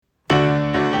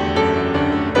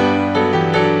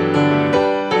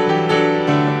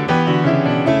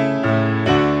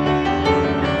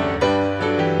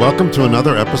Welcome to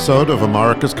another episode of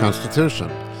America's Constitution.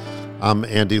 I'm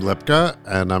Andy Lipka,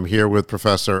 and I'm here with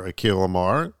Professor Akhil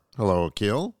Amar. Hello,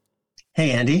 Akhil. Hey,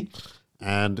 Andy.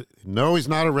 And no, he's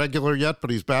not a regular yet,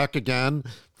 but he's back again.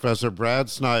 Professor Brad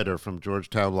Snyder from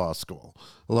Georgetown Law School.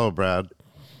 Hello, Brad.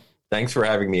 Thanks for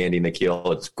having me, Andy and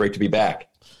Akhil. It's great to be back.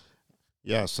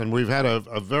 Yes, and we've had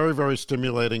a very, very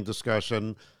stimulating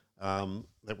discussion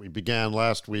that we began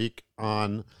last week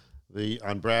on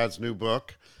Brad's new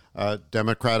book,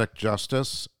 Democratic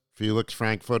Justice, Felix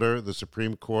Frankfurter, the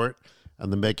Supreme Court, and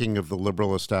the Making of the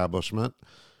Liberal Establishment.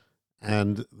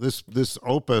 And this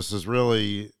opus has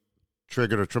really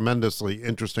triggered a tremendously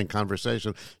interesting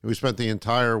conversation. We spent the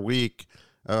entire week,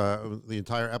 the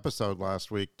entire episode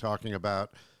last week, talking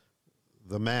about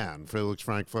the man, Felix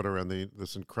Frankfurter, and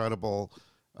this incredible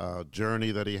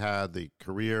journey that he had, the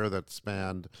career that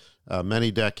spanned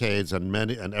many decades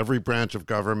and every branch of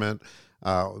government,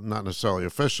 not necessarily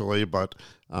officially, but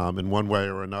in one way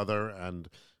or another, and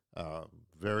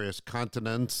various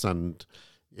continents and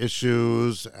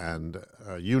issues and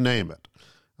you name it.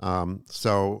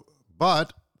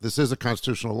 But this is a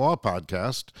constitutional law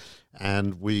podcast,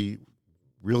 and we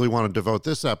really want to devote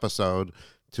this episode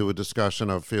to a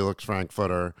discussion of Felix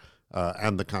Frankfurter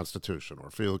and the Constitution, or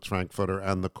Felix Frankfurter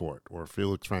and the court, or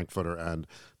Felix Frankfurter and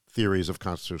theories of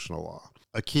constitutional law.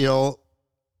 Akhil,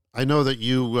 I know that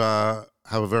you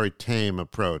have a very tame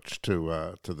approach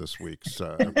to this week's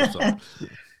episode.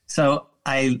 So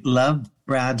I love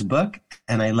Brad's book,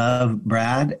 and I love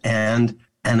Brad, and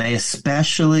I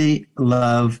especially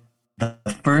love the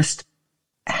first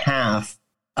half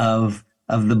of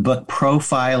the book,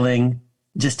 profiling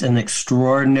just an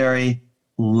extraordinary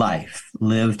life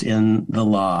lived in the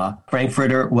law.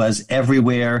 Frankfurter was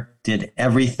everywhere, did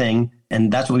everything,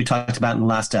 and that's what we talked about in the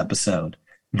last episode.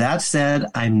 That said,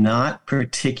 I'm not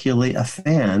particularly a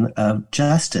fan of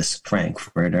Justice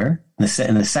Frankfurter in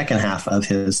the second half of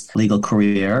his legal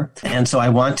career. And so I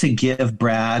want to give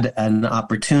Brad an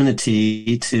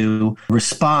opportunity to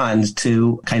respond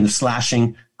to kind of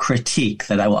slashing critique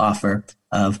that I will offer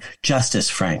of Justice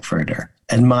Frankfurter.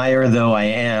 Admire though I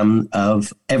am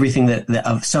of everything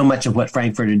of so much of what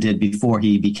Frankfurter did before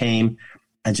he became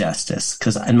a justice.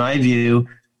 Because in my view,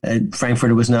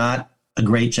 Frankfurter was not a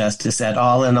great justice at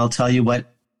all, and I'll tell you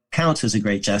what counts as a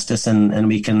great justice, and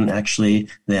we can actually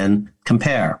then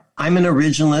compare. I'm an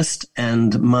originalist,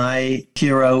 and my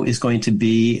hero is going to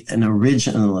be an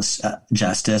originalist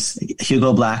justice,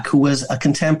 Hugo Black, who was a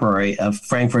contemporary of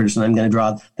Frankfurter's, and I'm going to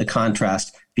draw the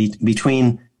contrast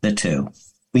between the two.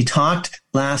 We talked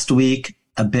last week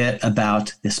a bit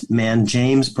about this man,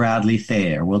 James Bradley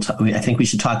Thayer. I think we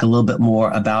should talk a little bit more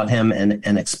about him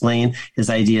and explain his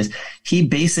ideas. He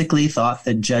basically thought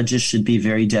that judges should be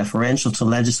very deferential to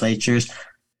legislatures,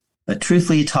 but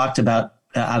truthfully he talked about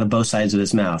out of both sides of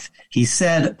his mouth. He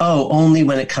said, only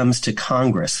when it comes to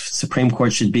Congress. Supreme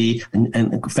Court should be,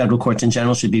 and federal courts in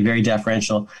general should be very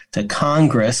deferential to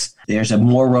Congress. There's a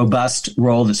more robust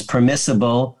role that's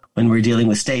permissible when we're dealing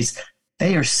with states.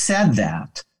 Thayer said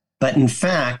that. But in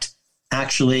fact,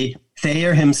 actually,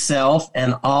 Thayer himself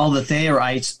and all the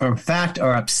Thayerites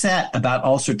are upset about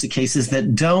all sorts of cases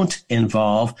that don't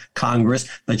involve Congress,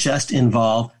 but just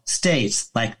involve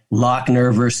states, like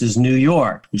Lochner versus New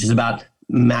York, which is about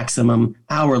maximum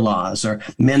hour laws, or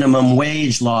minimum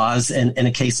wage laws in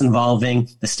a case involving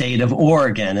the state of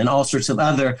Oregon, and all sorts of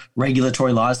other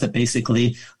regulatory laws that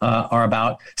basically are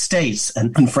about states.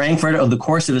 And Frankfurter, over the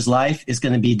course of his life, is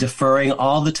going to be deferring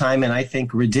all the time, and I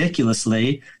think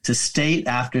ridiculously, to state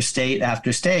after state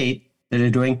after state that are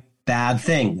doing bad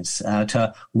things,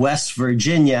 to West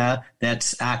Virginia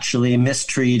that's actually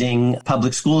mistreating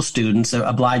public school students,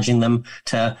 obliging them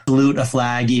to salute a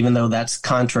flag, even though that's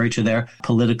contrary to their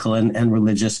political and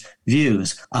religious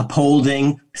views,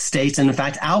 upholding states, and in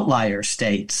fact, outlier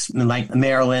states like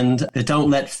Maryland that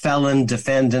don't let felon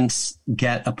defendants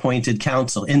get appointed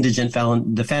counsel, indigent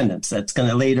felon defendants. That's going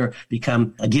to later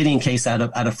become a Gideon case out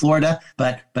of Florida.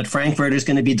 But Frankfurter is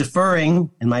going to be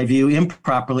deferring, in my view,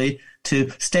 improperly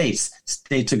to states.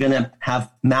 States are going to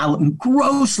have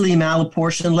grossly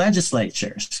malapportioned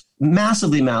legislatures,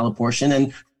 massively malapportioned,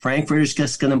 and Frankfurter's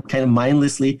just going to kind of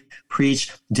mindlessly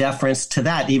preach deference to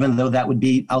that, even though that would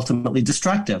be ultimately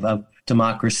destructive of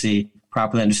democracy,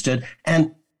 properly understood,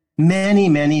 and many,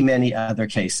 many, many other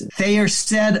cases. Thayer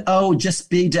said,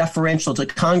 just be deferential to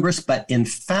Congress, but in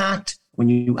fact, when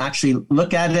you actually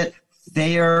look at it,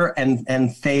 Thayer and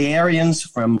Thayerians,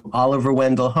 from Oliver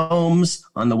Wendell Holmes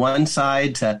on the one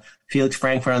side to Felix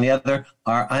Frankfurter on the other,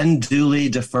 are unduly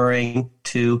deferring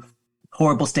to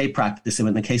horrible state practice. And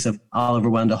in the case of Oliver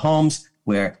Wendell Holmes,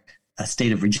 where a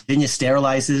state of Virginia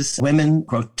sterilizes women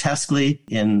grotesquely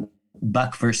in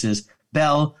Buck versus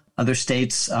Bell. Other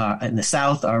states in the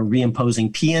South are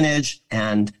reimposing peonage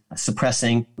and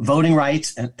suppressing voting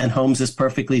rights, and Holmes is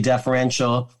perfectly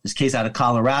deferential. This case out of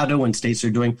Colorado, when states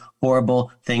are doing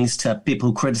horrible things to people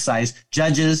who criticize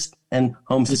judges, and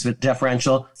Holmes is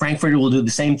deferential. Frankfurter will do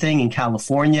the same thing in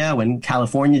California when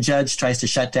California judge tries to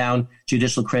shut down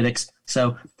judicial critics.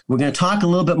 So we're going to talk a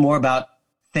little bit more about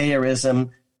Thayerism,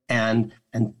 and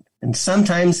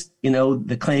sometimes,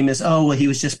 the claim is, oh, well, he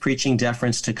was just preaching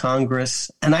deference to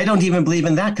Congress. And I don't even believe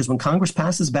in that, because when Congress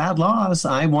passes bad laws,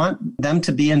 I want them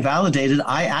to be invalidated.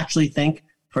 I actually think,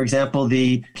 for example,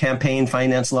 the campaign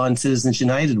finance law in Citizens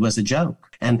United was a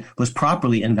joke and was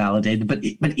properly invalidated. But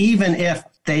even if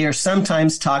they are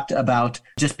sometimes talked about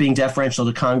just being deferential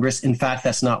to Congress, in fact,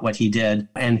 that's not what he did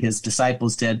and his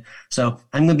disciples did. So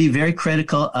I'm going to be very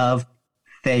critical of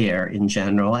Thayer in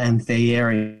general and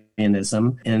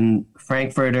Thayerianism in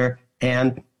Frankfurter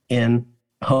and in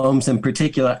Holmes in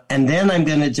particular. And then I'm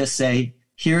going to just say,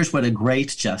 here's what a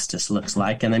great justice looks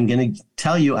like. And I'm going to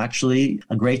tell you, actually,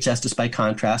 a great justice by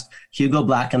contrast, Hugo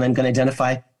Black, and I'm going to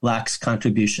identify Black's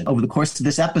contribution. Over the course of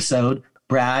this episode,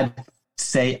 Brad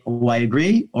say, oh, I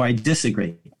agree or I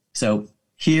disagree. So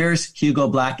here's Hugo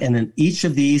Black. And in each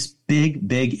of these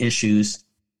big issues,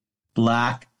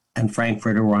 Black and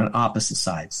Frankfurter were on opposite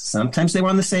sides. Sometimes they were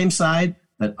on the same side,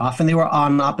 but often they were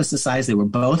on opposite sides. They were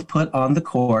both put on the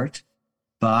court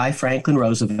by Franklin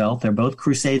Roosevelt. They're both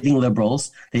crusading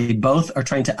liberals. They both are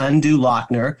trying to undo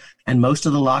Lochner, and most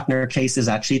of the Lochner cases,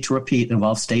 actually, to repeat,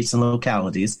 involve states and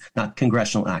localities, not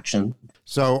congressional action.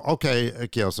 So, okay,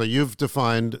 Akhil, so you've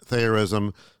defined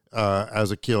Thayerism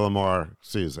as Akhil Amar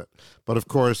sees it. But of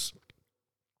course,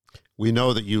 we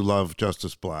know that you love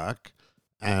Justice Black,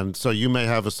 and so you may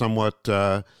have a somewhat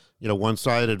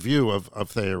one-sided view of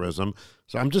Thayerism.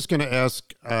 So I'm just going to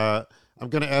ask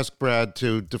Brad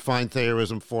to define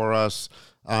Thayerism for us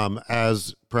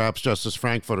as perhaps Justice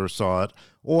Frankfurter saw it,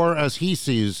 or as he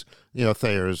sees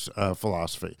Thayer's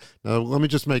philosophy. Now, let me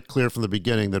just make clear from the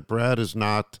beginning that Brad is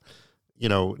not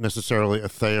necessarily a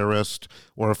Thayerist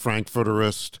or a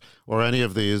Frankfurterist or any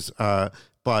of these,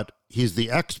 but he's the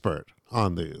expert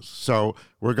on these. So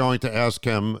we're going to ask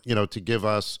him, to give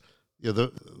us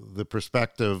the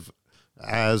perspective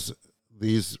as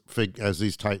these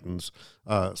titans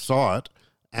saw it,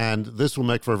 and this will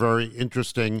make for a very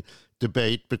interesting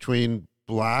debate between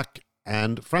Black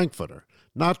and Frankfurter,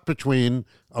 not between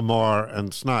Amar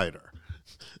and Snyder.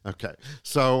 Okay,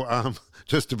 so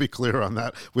just to be clear on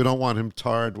that, we don't want him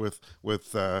tarred with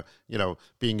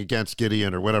being against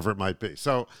Gideon or whatever it might be.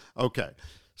 So okay,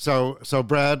 so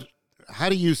Brad, how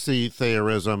do you see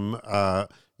Thayerism?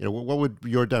 What would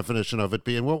your definition of it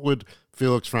be, and what would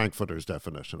Felix Frankfurter's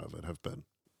definition of it have been?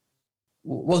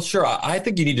 Well, sure. I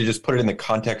think you need to just put it in the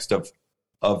context of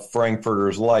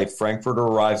Frankfurter's life. Frankfurter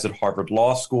arrives at Harvard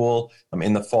Law School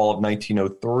in the fall of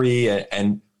 1903,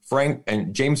 and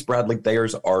James Bradley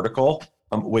Thayer's article,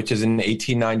 which is in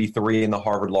 1893 in the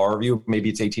Harvard Law Review, maybe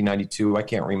it's 1892, I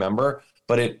can't remember,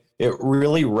 but it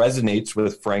really resonates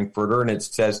with Frankfurter, and it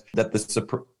says that the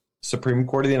Supreme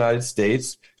Court of the United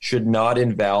States should not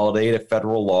invalidate a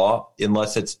federal law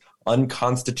unless it's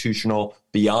unconstitutional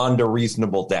beyond a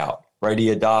reasonable doubt. Right? He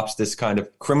adopts this kind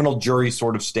of criminal jury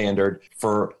sort of standard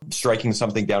for striking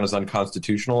something down as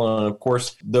unconstitutional. And of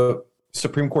course, the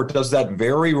Supreme Court does that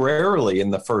very rarely in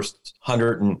the first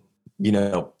 50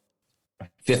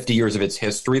 years of its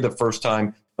history. The first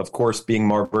time, of course, being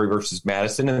Marbury versus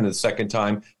Madison, and the second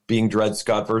time being Dred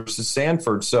Scott versus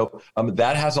Sanford. So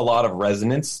that has a lot of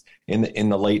resonance in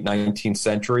the late 19th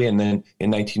century, and then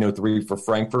in 1903 for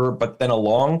Frankfurter. But then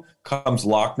along comes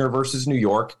Lochner versus New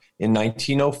York in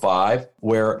 1905,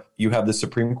 where you have the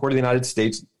Supreme Court of the United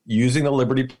States using the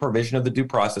liberty provision of the Due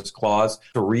Process Clause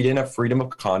to read in a freedom of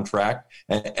contract,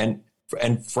 and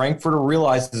Frankfurter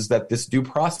realizes that this Due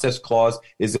Process Clause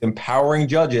is empowering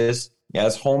judges,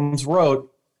 as Holmes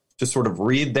wrote, to sort of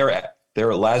read their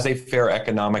laissez-faire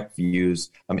economic views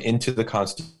into the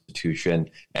Constitution,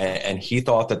 and he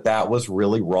thought that was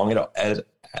really wrong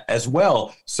as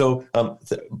well. So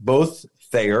both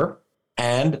Thayer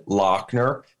and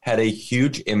Lochner had a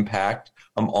lochner impact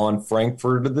on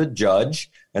Frankfurter the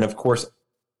judge, and of course,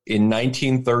 in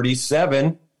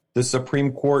 1937, the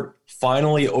Supreme Court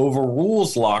finally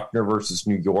overrules Lochner versus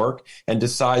New York and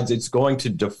decides it's going to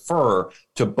defer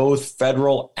to both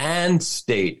federal and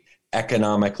state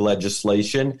economic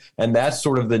legislation, and that's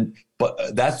sort of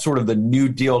the New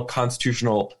Deal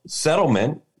constitutional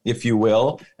settlement, if you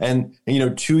will. And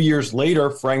 2 years later,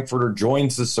 Frankfurter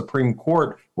joins the Supreme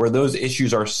Court, where those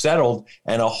issues are settled,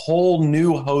 and a whole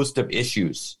new host of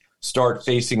issues start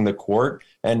facing the court.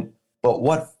 But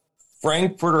what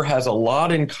Frankfurter has a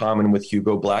lot in common with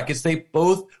Hugo Black is they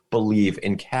both believe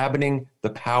in cabining the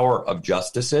power of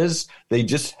justices. They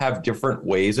just have different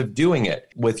ways of doing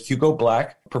it. With Hugo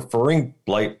Black preferring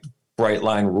bright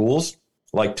line rules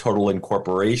like total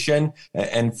incorporation,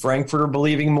 and Frankfurter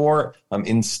believing more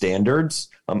in standards,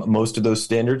 most of those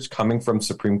standards coming from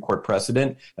Supreme Court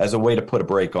precedent as a way to put a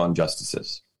brake on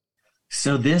justices.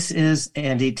 So this is,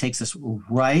 Andy, takes us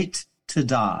right to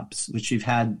Dobbs, which we've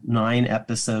had 9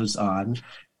 episodes on.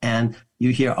 And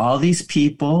you hear all these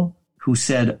people who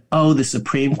said, oh, the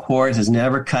Supreme Court has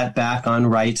never cut back on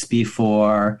rights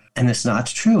before. And it's not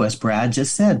true. As Brad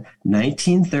just said,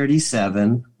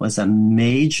 1937 was a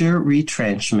major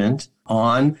retrenchment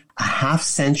on a half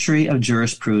century of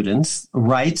jurisprudence,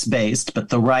 rights-based, but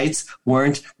the rights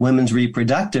weren't women's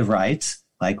reproductive rights,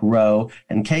 like Roe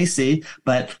and Casey,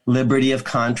 but liberty of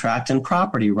contract and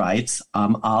property rights, a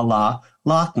la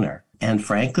Lochner. And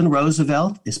Franklin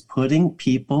Roosevelt is putting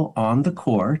people on the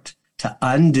court to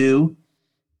undo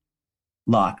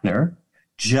Lochner,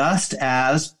 just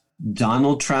as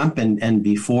Donald Trump and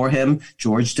before him,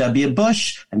 George W.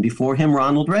 Bush, and before him,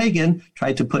 Ronald Reagan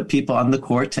tried to put people on the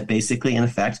court to basically, in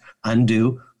effect,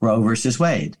 undo Roe versus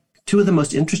Wade. 2 of the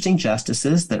most interesting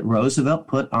justices that Roosevelt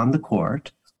put on the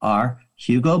court are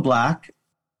Hugo Black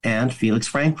and Felix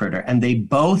Frankfurter, and they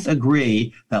both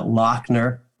agree that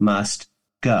Lochner must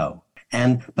go.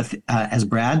 But as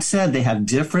Brad said, they have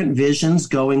different visions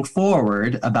going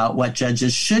forward about what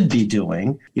judges should be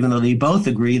doing, even though they both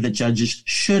agree that judges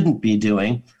shouldn't be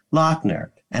doing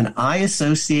Lochner. And I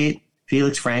associate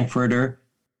Felix Frankfurter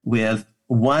with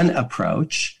one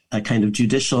approach, a kind of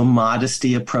judicial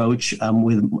modesty approach,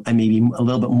 with maybe a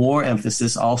little bit more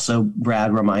emphasis. Also,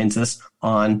 Brad reminds us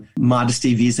on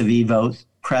modesty vis-a-vis vote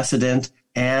precedent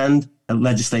and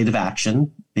legislative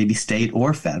action, maybe state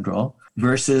or federal,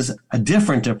 versus a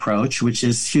different approach, which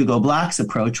is Hugo Black's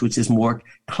approach, which is more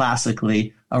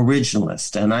classically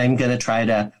originalist. And I'm going to try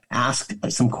to ask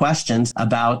some questions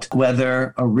about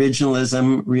whether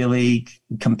originalism really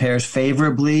compares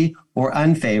favorably or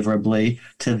unfavorably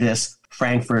to this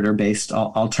Frankfurter-based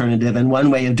alternative. And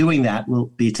one way of doing that will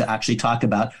be to actually talk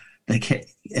about the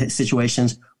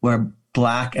situations where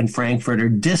Black and Frankfurter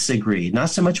disagreed, not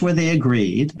so much where they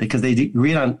agreed, because they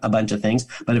agreed on a bunch of things.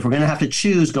 But if we're going to have to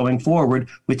choose going forward,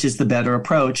 which is the better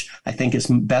approach, I think it's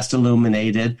best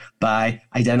illuminated by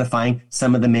identifying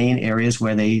some of the main areas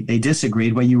where they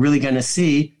disagreed, where you're really going to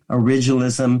see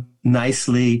originalism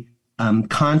nicely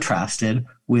contrasted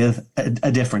with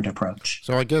a different approach.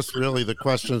 So I guess really the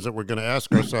questions that we're going to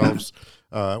ask ourselves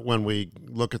when we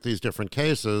look at these different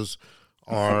cases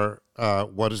are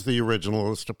what is the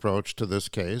originalist approach to this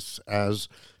case as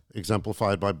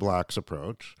exemplified by Black's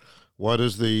approach? What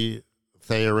is the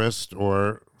Thayerist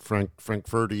or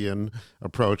Frankfurtian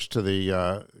approach to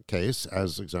the case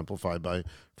as exemplified by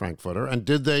Frankfurter? And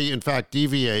did they, in fact,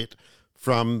 deviate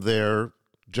from their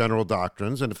general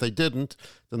doctrines? And if they didn't,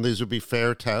 then these would be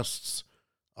fair tests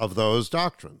of those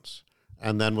doctrines.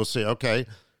 And then we'll see, okay,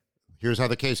 here's how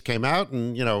the case came out,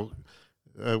 and,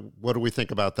 what do we think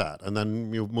about that? And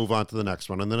then you move on to the next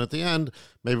one. And then at the end,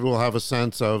 maybe we'll have a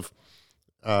sense of,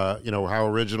 how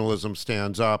originalism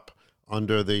stands up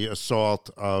under the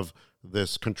assault of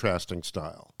this contrasting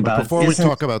style. But before we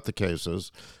talk about the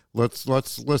cases, let's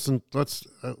listen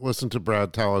to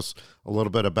Brad tell us a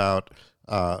little bit about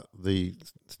the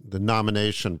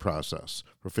nomination process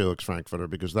for Felix Frankfurter,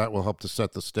 because that will help to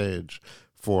set the stage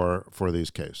for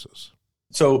these cases.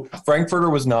 So Frankfurter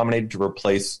was nominated to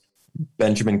replace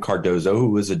Benjamin Cardozo,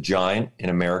 who was a giant in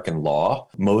American law,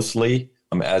 mostly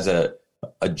as a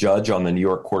judge on the New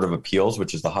York Court of Appeals,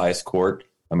 which is the highest court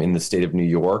in the state of New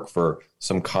York, for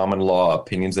some common law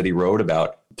opinions that he wrote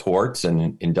about torts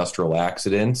and industrial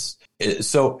accidents.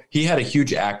 So he had a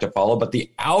huge act to follow. But the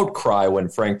outcry when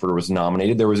Frankfurter was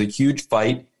nominated, there was a huge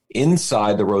fight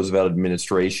inside the Roosevelt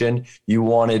administration. You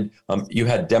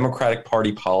had Democratic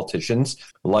Party politicians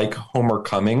like Homer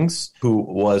Cummings, who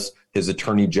was his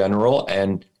attorney general,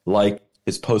 and like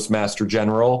his postmaster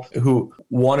general, who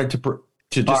wanted to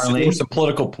just score some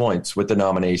political points with the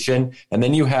nomination. And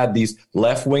then you had these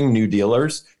left-wing New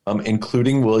Dealers,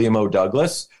 including William O.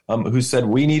 Douglas, who said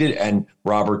we needed, and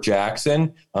Robert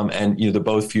Jackson, and the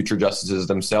both future justices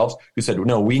themselves, who said,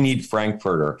 no, we need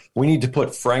Frankfurter. We need to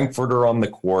put Frankfurter on the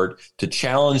court to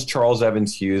challenge Charles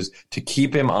Evans Hughes, to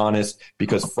keep him honest,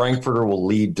 because Frankfurter will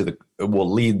lead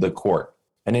the court.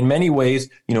 And in many ways,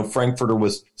 Frankfurter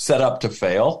was set up to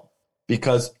fail,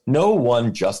 because no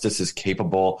one justice is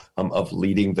capable of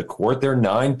leading the court. There are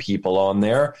 9 people on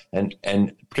there, and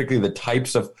particularly the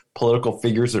types of political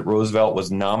figures that Roosevelt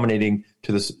was nominating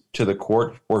to the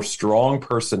court were strong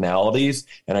personalities.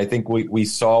 And I think we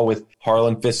saw with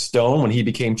Harlan Fiske Stone when he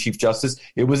became Chief Justice,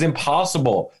 it was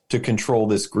impossible to control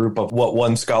this group of what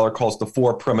one scholar calls the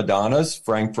 4 prima donnas: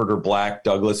 Frankfurter, Black,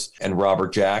 Douglas, and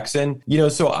Robert Jackson.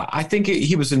 So I think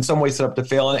he was in some ways set up to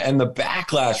fail. And the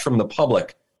backlash from the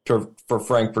public for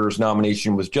Frankfurter's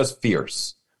nomination was just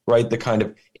fierce, right? The kind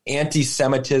of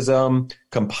anti-Semitism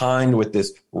combined with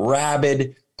this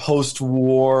rabid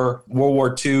post-war, World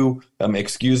War II,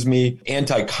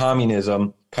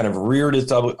 anti-communism kind of reared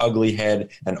its ugly head.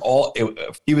 And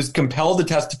he was compelled to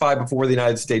testify before the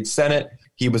United States Senate.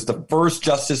 He was the first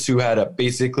justice who had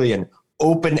basically an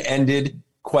open-ended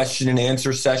question and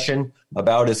answer session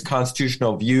about his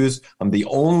constitutional views. The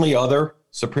only other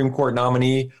Supreme Court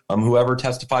nominee who ever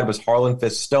testified was Harlan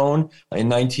Fiske Stone in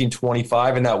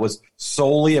 1925, and that was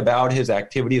solely about his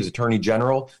activity as Attorney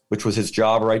General, which was his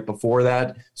job right before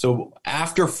that. So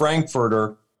after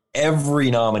Frankfurter, every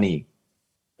nominee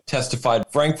testified.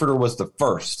 Frankfurter was the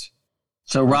first.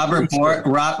 So Robert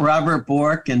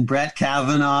Bork and Brett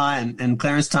Kavanaugh and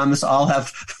Clarence Thomas all have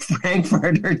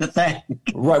Frankfurter to thank.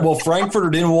 Right. Well, Frankfurter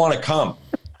didn't want to come.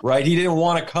 Right. He didn't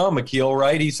want to come, Akhil.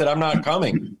 Right. He said, I'm not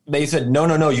coming. They said,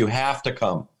 no, you have to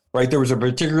come. Right. There was a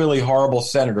particularly horrible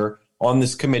senator on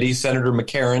this committee, Senator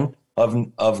McCarran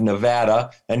of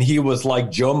Nevada. And he was like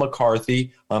Joe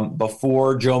McCarthy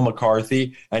before Joe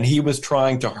McCarthy. And he was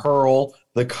trying to hurl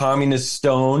the communist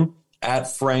stone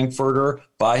at Frankfurter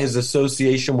by his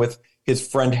association with his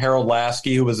friend Harold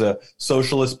Lasky, who was a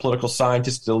socialist political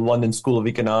scientist at the London School of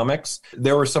Economics.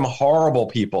 There were some horrible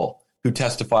people who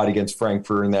testified against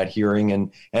Frankfurter in that hearing.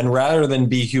 And rather than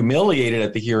be humiliated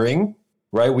at the hearing,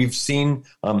 right, we've seen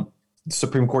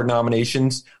Supreme Court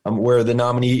nominations where the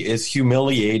nominee is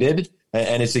humiliated,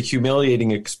 and it's a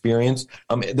humiliating experience.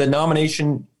 The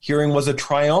nomination hearing was a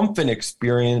triumphant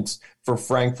experience for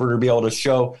Frankfurter to be able to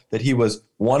show that he was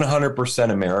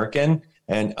 100% American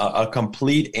and a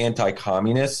complete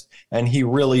anti-communist. And he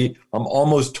really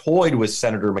almost toyed with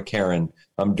Senator McCarran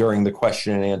during the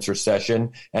question and answer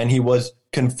session. And he was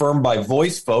confirmed by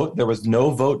voice vote. There was no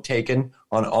vote taken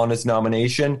on his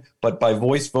nomination, but by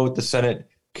voice vote, the Senate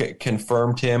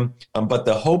confirmed him. But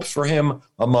the hopes for him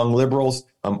among liberals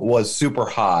was super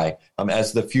high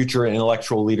as the future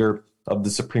intellectual leader of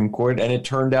the Supreme Court. And it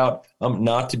turned out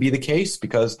not to be the case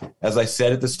because, as I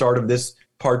said at the start of this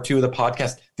part 2 of the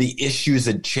podcast, the issues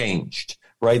had changed,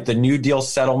 right? The New Deal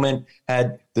settlement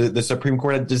had the Supreme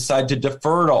Court had decided to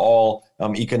defer to all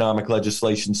economic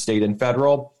legislation, state and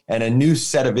federal, and a new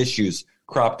set of issues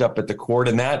cropped up at the court.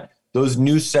 And those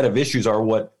new set of issues are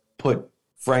what put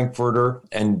Frankfurter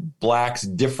and Black's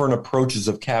different approaches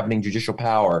of cabineting judicial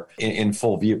power in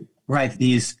full view. Right.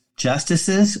 These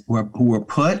justices who were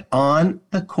put on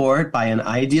the court by an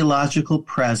ideological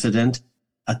president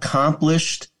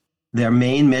accomplished their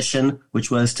main mission, which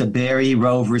was to bury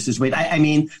Roe versus Wade.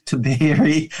 To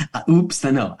bury,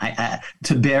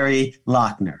 to bury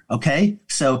Lochner. Okay.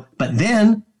 So, but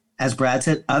then, as Brad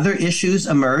said, other issues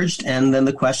emerged. And then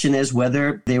the question is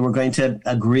whether they were going to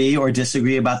agree or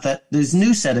disagree about this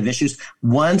new set of issues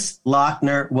once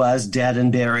Lochner was dead and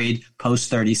buried post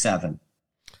 37.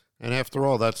 And after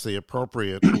all, that's the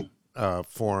appropriate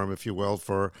forum, if you will,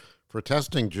 for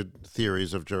testing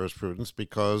theories of jurisprudence,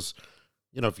 because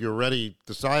if you're already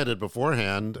decided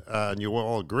beforehand and you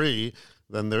all agree,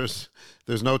 then there's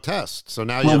no test. So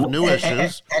now you have new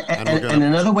issues. And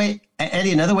another way,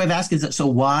 Eddie, another way of asking is, so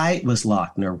why was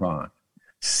Lochner wrong?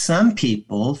 Some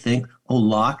people think,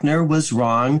 Lochner was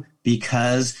wrong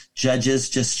because judges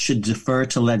just should defer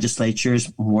to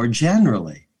legislatures more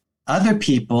generally. Other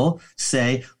people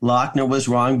say Lochner was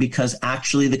wrong because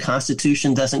actually the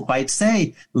Constitution doesn't quite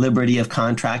say liberty of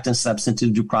contract and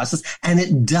substantive due process, and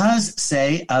it does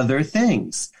say other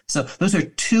things. So those are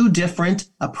two different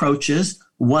approaches.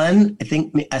 One, I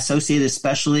think, associated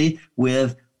especially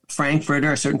with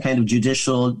Frankfurter, a certain kind of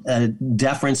judicial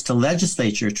deference to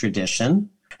legislature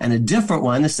tradition, and a different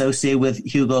one associated with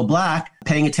Hugo Black,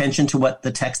 paying attention to what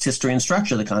the text, history, and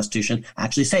structure of the Constitution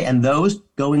actually say. And those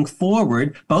going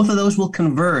forward, both of those will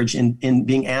converge in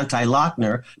being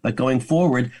anti-Lochner, but going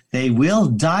forward, they will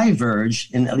diverge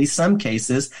in at least some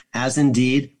cases, as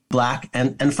indeed Black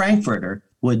and Frankfurter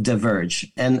would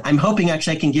diverge. And I'm hoping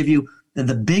actually I can give you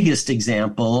the biggest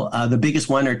example, the biggest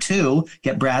one or two,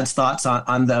 get Brad's thoughts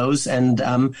on those, and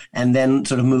then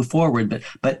sort of move forward.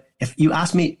 But if you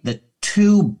ask me the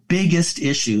two biggest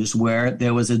issues where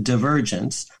there was a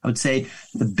divergence, I would say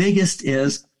the biggest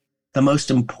is the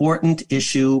most important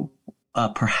issue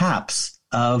perhaps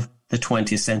of the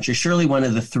 20th century, surely one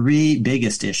of the three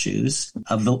biggest issues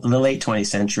of the late 20th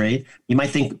century. You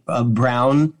might think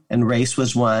Brown and race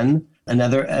was one.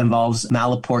 Another involves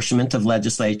malapportionment of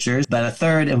legislatures, but a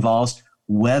third involves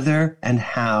whether and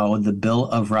how the Bill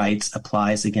of Rights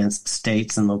applies against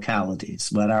states and localities.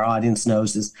 What our audience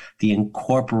knows is the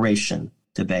incorporation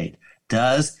debate.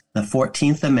 Does the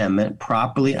 14th Amendment,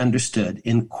 properly understood,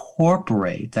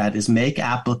 incorporate, that is, make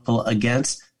applicable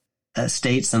against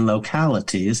states and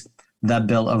localities, the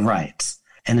Bill of Rights?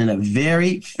 And in a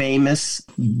very famous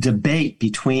debate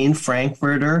between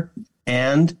Frankfurter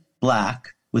and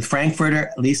Black, with Frankfurter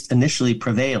at least initially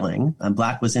prevailing, and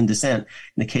Black was in dissent,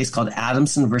 in a case called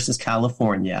Adamson versus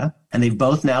California, and they've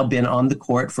both now been on the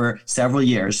court for several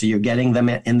years, so you're getting them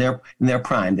in their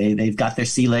prime. They've got their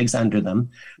sea legs under them.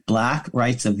 Black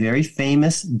writes a very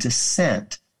famous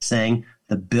dissent saying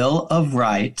the Bill of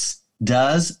Rights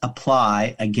does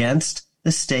apply against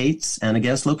the states and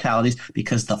against localities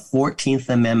because the 14th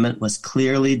Amendment was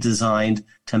clearly designed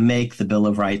to make the Bill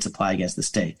of Rights apply against the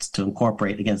states, to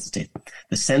incorporate against the states.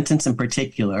 The sentence in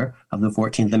particular of the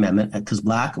 14th Amendment, because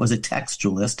Black was a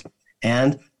textualist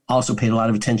and also paid a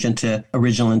lot of attention to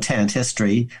original intent,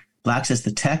 history, Black says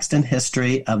the text and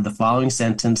history of the following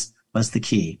sentence was the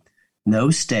key. No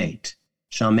state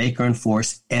shall make or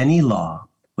enforce any law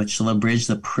which shall abridge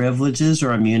the privileges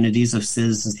or immunities of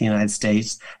citizens of the United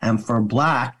States. And for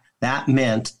Black, that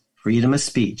meant freedom of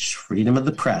speech, freedom of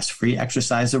the press, free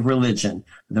exercise of religion,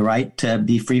 the right to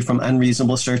be free from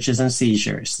unreasonable searches and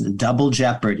seizures, the double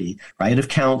jeopardy, right of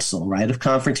counsel, right of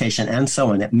confrontation, and so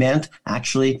on. It meant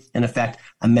actually, in effect,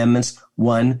 Amendments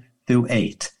 1 through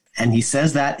 8. And he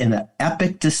says that in an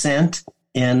epic dissent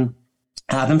in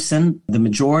Adamson. The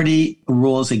majority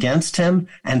rules against him,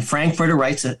 and Frankfurter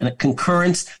writes a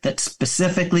concurrence that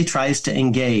specifically tries to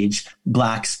engage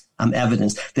Black's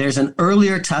evidence. There's an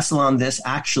earlier tussle on this,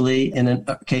 actually, in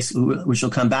a case which we'll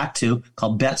come back to,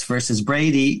 called Betts versus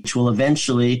Brady, which will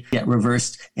eventually get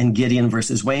reversed in Gideon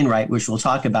versus Wainwright, which we'll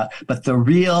talk about. But the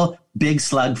real big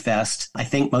slugfest, I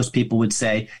think most people would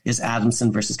say, is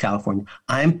Adamson versus California.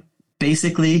 I'm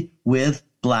basically with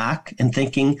Black and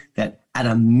thinking that at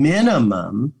a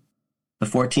minimum, the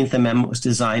 14th Amendment was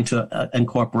designed to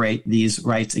incorporate these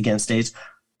rights against states.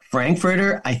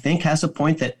 Frankfurter, I think, has a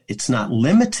point that it's not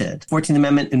limited. 14th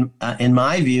Amendment, in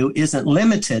my view, isn't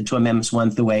limited to Amendments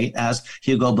 1 through 8, as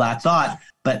Hugo Black thought.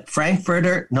 But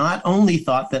Frankfurter not only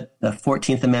thought that the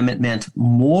 14th Amendment meant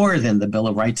more than the Bill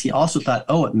of Rights, he also thought,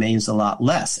 it means a lot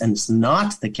less. And it's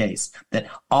not the case that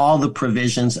all the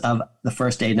provisions of the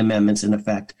first 8 amendments, in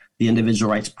effect, the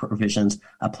individual rights provisions,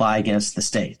 apply against the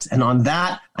states. And on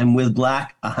that, I'm with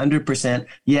Black 100%.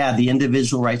 Yeah, the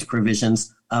individual rights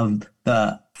provisions of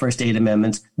the first 8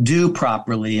 amendments do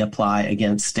properly apply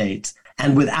against states.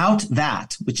 And without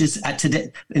that, which is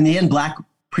today, in the end, Black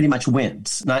pretty much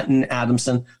wins, not in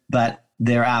Adamson, but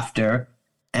thereafter.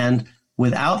 And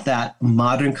without that,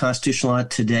 modern constitutional law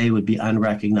today would be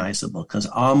unrecognizable, because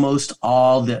almost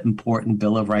all the important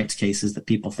Bill of Rights cases that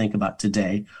people think about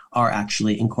today are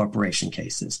actually incorporation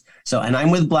cases. So, and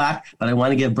I'm with Black, but I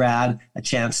want to give Brad a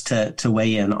chance to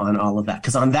weigh in on all of that.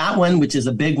 Because on that one, which is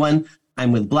a big one,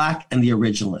 I'm with Black and the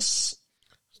originalists.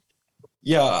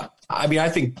 Yeah, I mean, I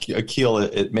think Akil,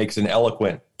 it makes an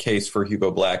eloquent case for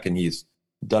Hugo Black, and he's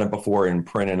done it before in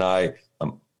print. And I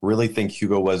really think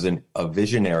Hugo was a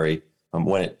visionary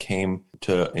when it came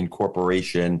to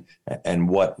incorporation and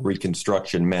what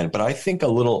Reconstruction meant. But I think a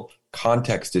little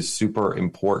context is super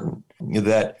important.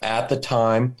 That at the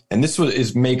time, and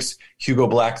this makes Hugo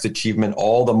Black's achievement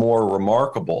all the more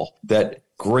remarkable, that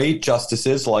great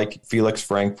justices like Felix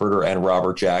Frankfurter and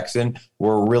Robert Jackson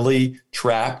were really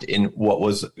trapped in what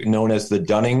was known as the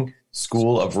Dunning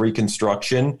School of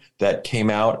Reconstruction that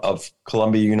came out of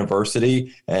Columbia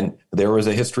University. And there was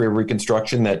a history of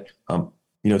Reconstruction that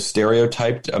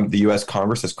stereotyped the U.S.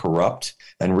 Congress as corrupt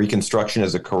and Reconstruction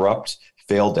as a corrupt,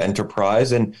 failed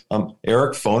enterprise. And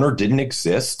Eric Foner didn't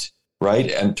exist,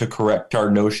 right? And to correct our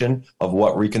notion of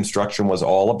what Reconstruction was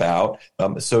all about.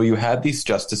 So you had these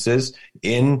justices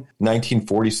in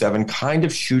 1947 kind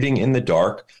of shooting in the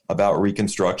dark about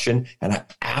Reconstruction. And I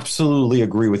absolutely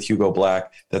agree with Hugo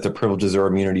Black that the Privileges or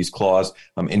Immunities Clause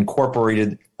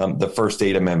incorporated the first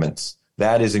 8 amendments.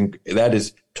 That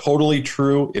is totally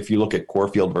true if you look at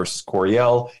Corfield versus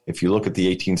Coryell, if you look at the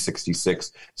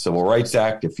 1866 Civil Rights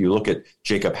Act, if you look at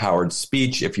Jacob Howard's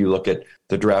speech, if you look at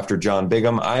the drafter John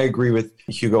Bigham. I agree with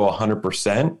Hugo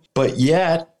 100%. But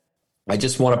yet, I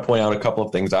just want to point out a couple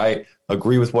of things. I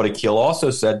agree with what Akil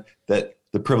also said, that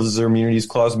the Privileges or Immunities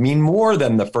Clause mean more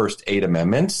than the first 8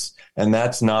 amendments. And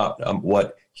that's not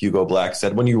what Hugo Black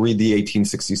said. When you read the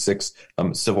 1866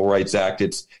 Civil Rights Act,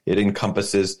 it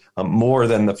encompasses more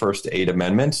than the first 8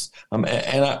 amendments.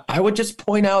 And I would just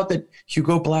point out that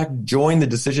Hugo Black joined the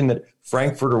decision that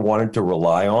Frankfurter wanted to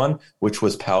rely on, which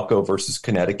was Palco versus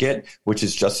Connecticut, which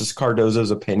is Justice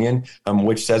Cardozo's opinion,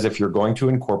 which says if you're going to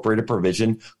incorporate a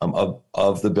provision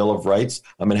of the Bill of Rights,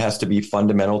 it has to be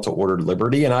fundamental to ordered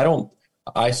liberty. And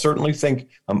I certainly think,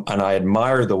 and I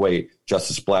admire the way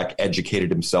Justice Black educated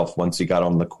himself once he got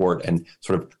on the court and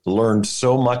sort of learned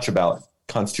so much about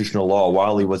constitutional law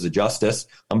while he was a justice.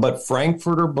 But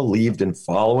Frankfurter believed in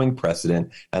following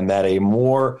precedent and that a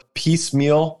more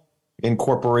piecemeal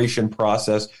incorporation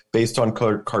process based on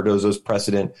Cardozo's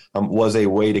precedent was a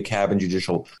way to cabin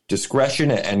judicial discretion.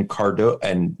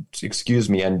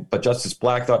 But Justice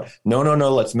Black thought, no,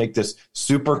 let's make this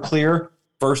super clear.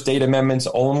 First 8 amendments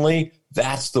only.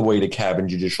 That's the way to cabin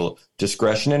judicial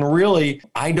discretion. And really,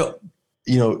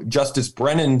 Justice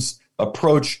Brennan's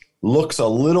approach looks a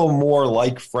little more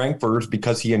like Frankfurter's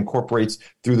because he incorporates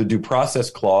through the due process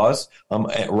clause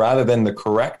rather than the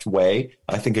correct way.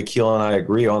 I think Akhil and I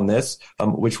agree on this,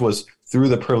 which was through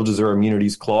the privileges or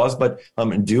immunities clause. But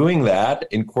doing that,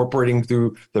 incorporating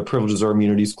through the privileges or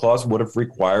immunities clause would have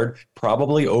required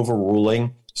probably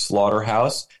overruling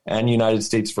Slaughterhouse and United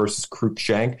States versus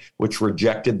Cruikshank, which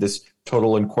rejected this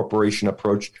total incorporation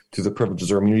approach to the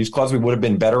privileges or immunities clause. We would have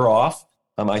been better off,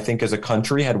 I think, as a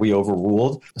country had we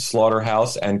overruled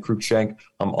Slaughterhouse and Cruikshank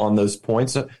on those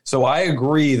points. So I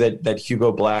agree that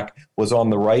Hugo Black was on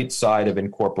the right side of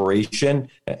incorporation,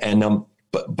 and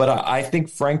but I think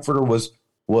Frankfurter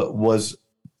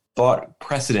thought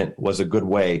precedent was a good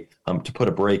way to put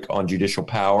a brake on judicial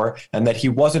power, and that he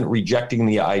wasn't rejecting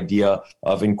the idea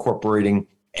of incorporating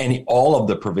all of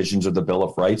the provisions of the Bill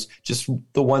of Rights, just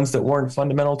the ones that weren't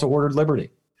fundamental to ordered liberty.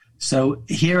 So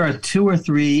here are 2 or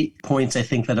 3 points I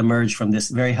think that emerge from this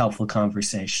very helpful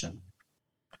conversation.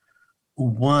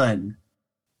 One,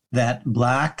 that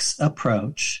Black's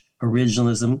approach,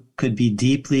 originalism, could be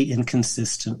deeply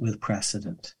inconsistent with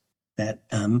precedent. That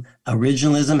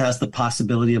originalism has the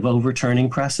possibility of overturning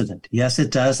precedent. Yes,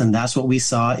 it does, and that's what we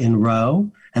saw in Roe,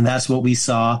 and that's what we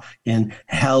saw in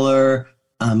Heller,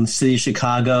 City of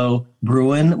Chicago,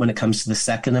 Bruin, when it comes to the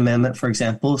Second Amendment, for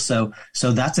example. So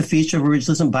that's a feature of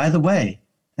originalism. By the way,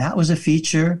 that was a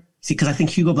feature, because I think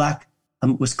Hugo Black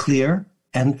was clear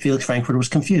and Felix Frankfurter was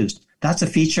confused. That's a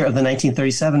feature of the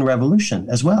 1937 revolution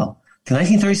as well. The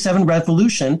 1937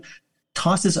 revolution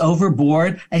tosses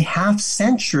overboard a half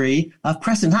century of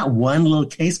precedent, not one little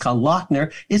case called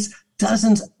Lochner. It's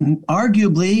dozens,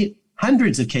 arguably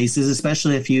hundreds of cases,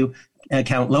 especially if you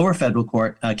count lower federal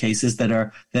court cases that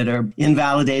are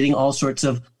invalidating all sorts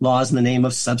of laws in the name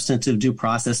of substantive due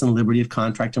process and liberty of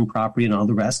contract and property and all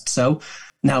the rest. So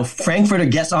now Frankfurter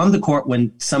gets on the court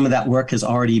when some of that work has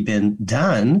already been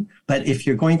done. But if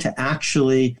you're going to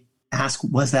actually ask,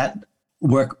 was that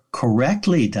work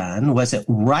correctly done? Was it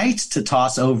right to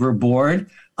toss overboard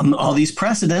all these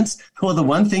precedents? Well, the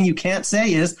one thing you can't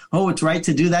say is, it's right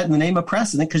to do that in the name of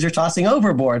precedent because you're tossing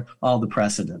overboard all the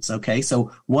precedents. Okay,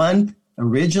 so one,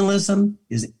 originalism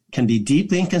can be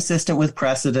deeply inconsistent with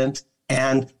precedent.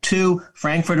 And 2,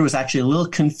 Frankfurter was actually a little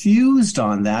confused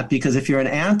on that, because if you're an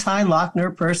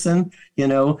anti-Lochner person,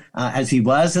 as he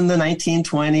was in the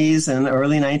 1920s and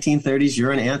early 1930s,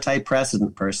 you're an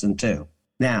anti-precedent person too.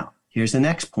 Now, here's the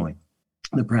next point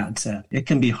that Brad said. It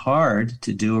can be hard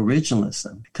to do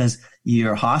originalism because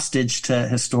you're hostage to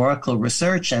historical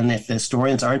research. And if the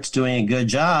historians aren't doing a good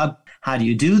job, how do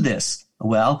you do this?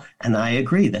 Well, and I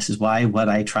agree. This is why what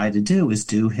I try to do is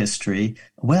do history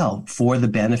well for the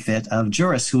benefit of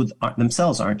jurists who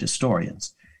themselves aren't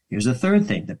historians. Here's a third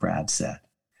thing that Brad said.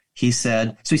 He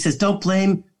says, don't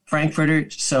blame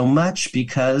Frankfurter so much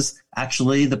because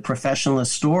actually the professional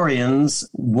historians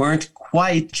weren't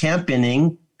quite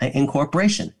championing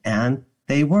incorporation, and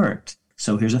they weren't.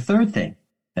 So here's a third thing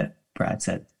that Brad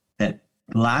said, that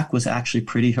Black was actually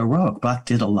pretty heroic. Black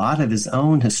did a lot of his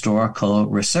own historical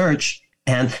research.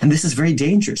 And this is very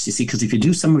dangerous, you see, because if you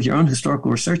do some of your own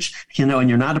historical research, and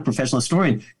you're not a professional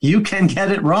historian, you can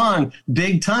get it wrong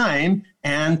big time.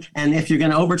 And if you're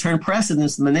going to overturn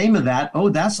precedents in the name of that,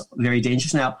 that's very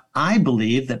dangerous. Now, I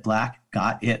believe that Black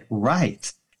got it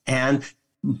right. And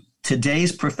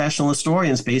today's professional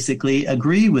historians basically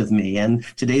agree with me, and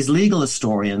today's legal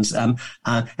historians, and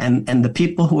the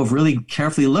people who have really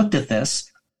carefully looked at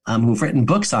this, who've written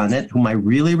books on it, whom I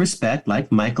really respect,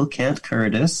 like Michael Kent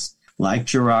Curtis, like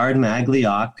Gerard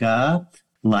Magliocca,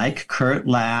 like Kurt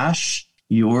Lash,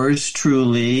 yours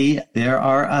truly. There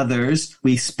are others.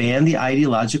 We span the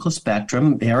ideological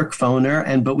spectrum, Eric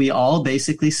Foner, but we all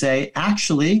basically say,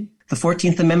 actually, the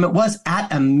 14th Amendment was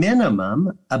at a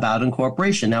minimum about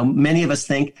incorporation. Now, many of us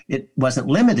think it wasn't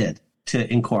limited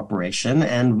to incorporation,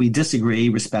 and we disagree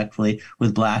respectfully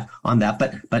with Black on that.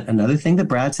 But another thing that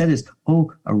Brad said is,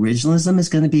 originalism is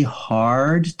going to be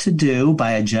hard to do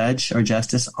by a judge or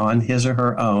justice on his or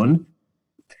her own.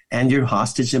 And you're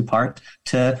hostage in part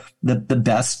to the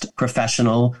best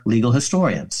professional legal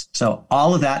historians. So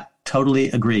all of that, totally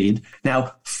agreed.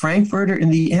 Now, Frankfurter, in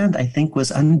the end, I think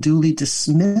was unduly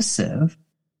dismissive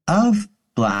of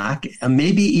Black, and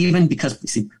maybe even because, you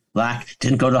see, Black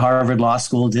didn't go to Harvard Law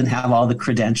School, didn't have all the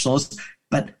credentials.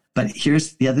 But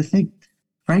here's the other thing.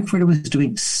 Frankfurter was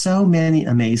doing so many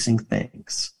amazing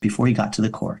things before he got to the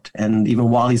court, and even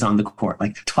while he's on the court,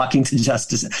 like talking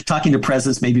to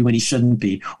presidents maybe when he shouldn't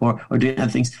be, or doing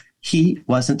other things. He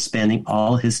wasn't spending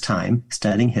all his time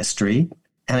studying history.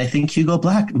 And I think Hugo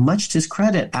Black, much to his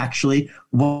credit, actually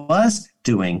was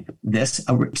doing this.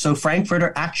 So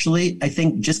Frankfurter actually, I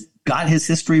think, just got his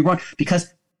history wrong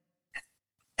because,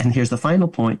 and here's the final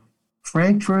point,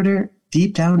 Frankfurter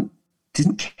deep down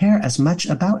didn't care as much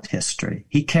about history.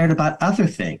 He cared about other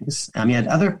things. He had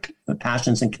other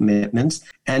passions and commitments,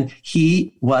 and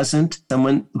he wasn't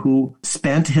someone who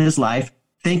spent his life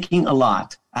thinking a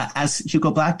lot, as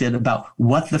Hugo Black did, about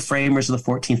what the framers of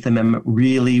the 14th Amendment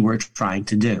really were trying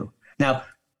to do. Now,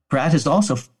 Brad has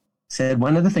also said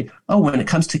one other thing. When it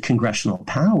comes to congressional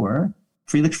power,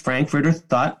 Felix Frankfurter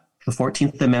thought the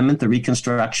 14th Amendment, the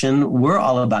Reconstruction, were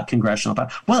all about congressional power.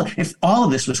 Well, if all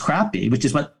of this was crappy, which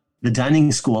is what the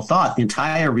Dunning School thought, the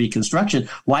entire Reconstruction,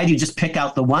 why do you just pick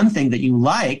out the one thing that you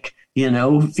like,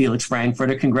 Felix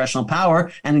Frankfurter, congressional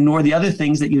power, and ignore the other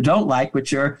things that you don't like, or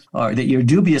that you're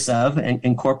dubious of, and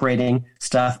incorporating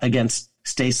stuff against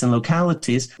states and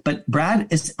localities? But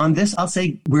Brad is on this, I'll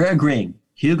say we're agreeing.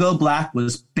 Hugo Black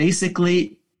was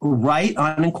basically right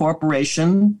on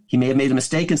incorporation. He may have made a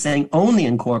mistake in saying only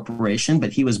incorporation,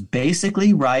 but he was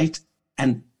basically right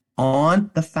and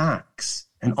on the facts.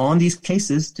 And on these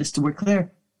cases, just so we're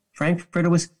clear, Frankfurter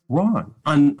was wrong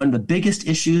on the biggest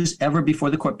issues ever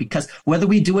before the court, because whether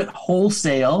we do it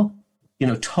wholesale,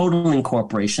 total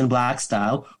incorporation, Black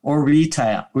style, or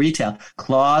retail,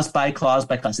 clause by clause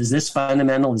by clause. Is this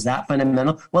fundamental? Is that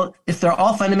fundamental? Well, if they're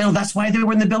all fundamental, that's why they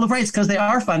were in the Bill of Rights, because they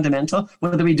are fundamental,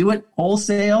 whether we do it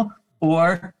wholesale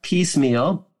or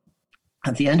piecemeal.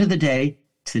 At the end of the day,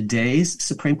 today's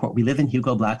Supreme Court, we live in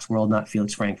Hugo Black's world, not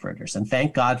Felix Frankfurter's. And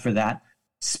thank God for that.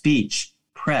 Speech,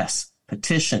 press,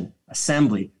 petition,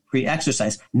 assembly, free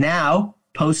exercise. Now,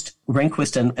 post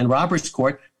Rehnquist and Roberts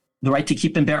Court, the right to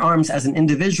keep and bear arms as an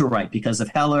individual right because of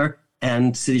Heller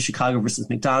and City of Chicago versus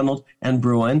McDonald and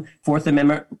Bruen. Fourth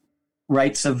Amendment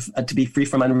rights to be free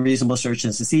from unreasonable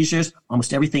searches and seizures.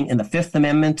 Almost everything in the Fifth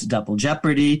Amendment, double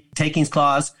jeopardy, takings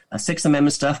clause, Sixth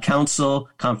Amendment stuff, counsel,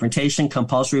 confrontation,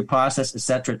 compulsory process, et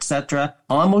cetera, et cetera.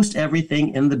 Almost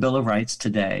everything in the Bill of Rights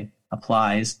today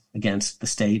applies against the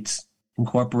states,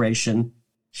 incorporation,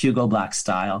 Hugo Black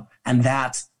style. And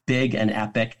that's big and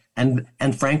epic. And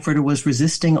Frankfurter was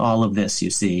resisting all of this, you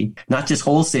see, not just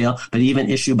wholesale, but even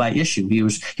issue by issue. He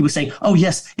was saying,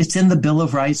 yes, it's in the Bill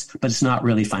of Rights, but it's not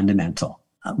really fundamental.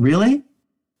 Really?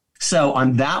 So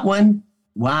on that one,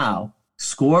 wow,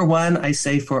 score one, I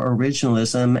say, for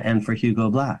originalism and for Hugo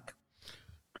Black.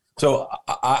 So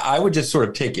I would just sort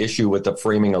of take issue with the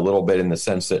framing a little bit in the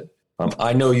sense that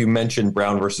I know you mentioned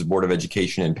Brown versus Board of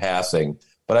Education in passing,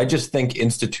 but I just think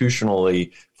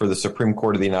institutionally for the Supreme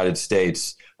Court of the United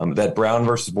States, that Brown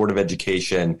versus Board of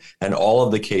Education and all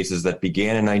of the cases that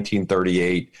began in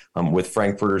 1938 with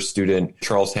Frankfurter's student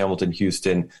Charles Hamilton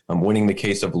Houston winning the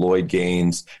case of Lloyd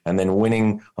Gaines and then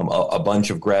winning a bunch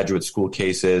of graduate school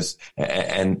cases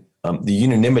and the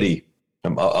unanimity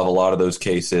of a lot of those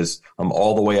cases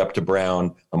all the way up to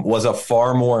Brown was a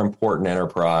far more important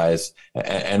enterprise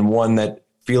and one that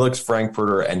Felix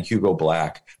Frankfurter and Hugo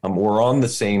Black were on the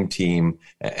same team.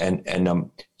 And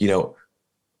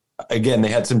again, they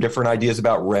had some different ideas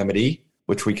about remedy,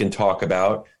 which we can talk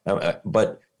about.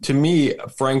 But to me,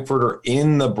 Frankfurter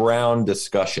in the Brown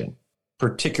discussion,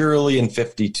 particularly in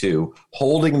 52,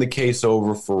 holding the case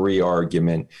over for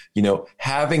re-argument,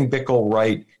 having Bickel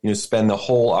Wright, spend the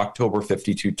whole October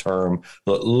 52 term,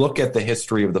 look at the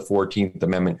history of the 14th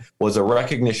Amendment, was a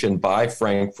recognition by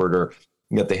Frankfurter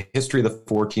that the history of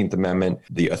the 14th Amendment,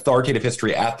 the authoritative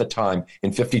history at the time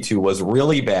in 52 was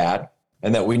really bad,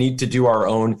 and that we need to do our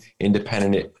own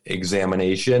independent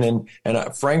examination.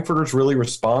 And Frankfurter's really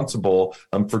responsible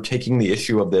for taking the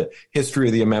issue of the history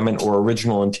of the amendment or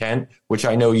original intent, which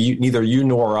I know neither you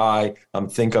nor I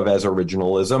think of as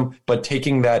originalism, but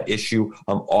taking that issue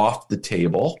off the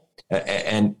table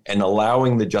and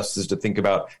allowing the justices to think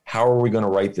about how are we going to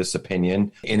write this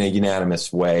opinion in a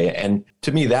unanimous way. And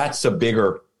to me, that's a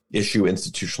bigger issue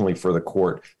institutionally for the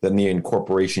court than the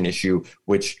incorporation issue,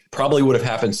 which probably would have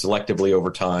happened selectively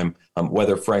over time,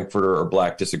 whether Frankfurter or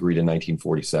Black disagreed in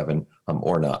 1947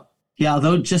 or not. Yeah,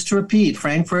 although just to repeat,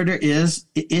 Frankfurter is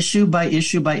issue by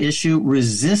issue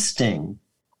resisting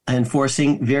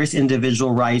enforcing various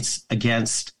individual rights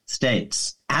against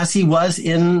states, as he was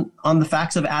on the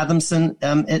facts of Adamson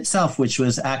itself, which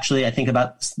was actually, I think,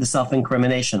 about the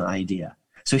self-incrimination idea.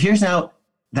 So here's now,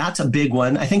 that's a big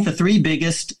one. I think the three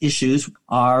biggest issues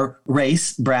are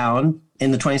race, Brown,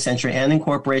 in the 20th century, and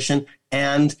incorporation,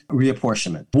 and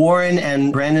reapportionment. Warren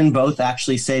and Brennan both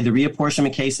actually say the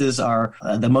reapportionment cases are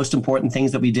the most important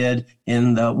things that we did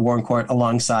in the Warren Court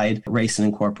alongside race and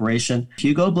incorporation.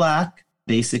 Hugo Black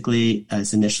basically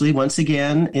is initially, once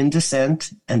again, in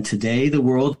dissent, and today the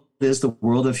world is the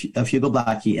world of Hugo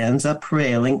Black. He ends up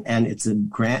prevailing, and it's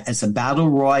a battle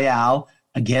royale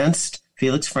against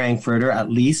Felix Frankfurter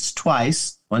at least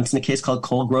twice, once in a case called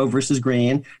Colegrove versus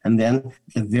Green, and then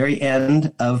the very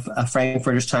end of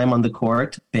Frankfurter's time on the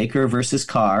court, Baker versus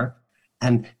Carr.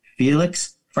 And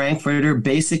Felix Frankfurter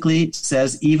basically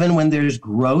says even when there's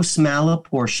gross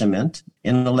malapportionment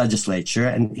in the legislature,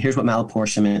 and here's what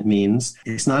malapportionment means,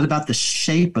 it's not about the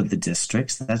shape of the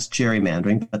districts, that's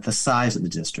gerrymandering, but the size of the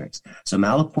districts. So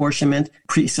malapportionment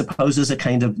presupposes a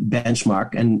kind of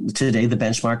benchmark, and today the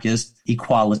benchmark is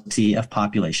equality of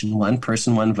population, one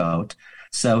person, one vote.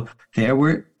 So there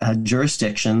were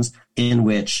jurisdictions in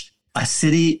which a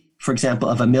city, for example,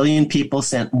 of 1 million people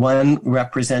sent one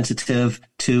representative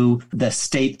to the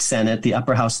state senate, the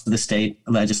upper house of the state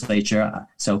legislature.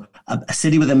 So a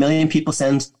city with 1 million people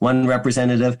sends one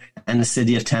representative, and a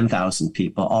city of 10,000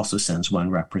 people also sends one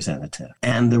representative.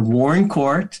 And the Warren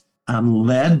Court,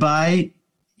 led by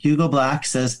Hugo Black,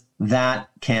 says that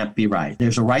can't be right.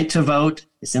 There's a right to vote.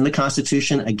 It's in the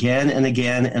Constitution again and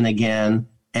again and again.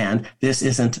 And this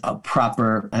isn't a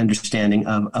proper understanding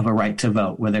of a right to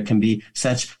vote, where there can be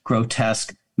such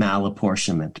grotesque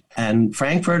malapportionment. And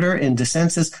Frankfurter, in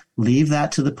dissent, says, leave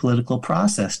that to the political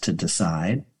process to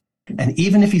decide. And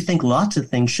even if you think lots of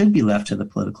things should be left to the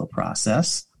political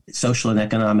process, social and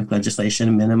economic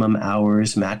legislation, minimum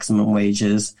hours, maximum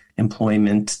wages,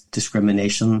 employment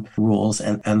discrimination rules,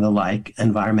 and the like,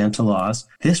 environmental laws.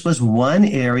 This was one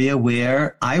area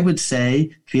where I would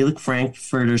say Felix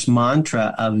Frankfurter's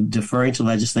mantra of deferring to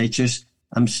legislatures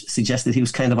suggested he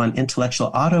was kind of on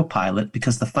intellectual autopilot,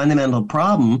 because the fundamental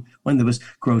problem when there was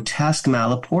grotesque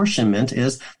malapportionment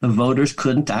is the voters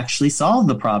couldn't actually solve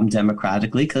the problem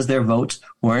democratically because their votes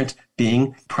weren't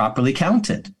being properly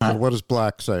counted. What does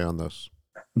Black say on this?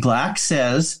 Black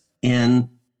says in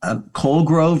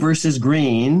Colegrove versus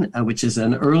Green, which is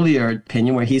an earlier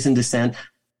opinion where he's in dissent,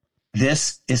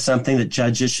 this is something that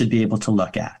judges should be able to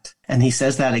look at. And he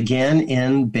says that again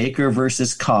in Baker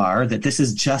versus Carr, that this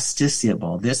is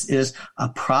justiciable. This is a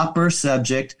proper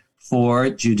subject for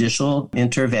judicial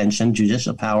intervention,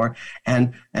 judicial power.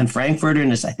 And Frankfurter, in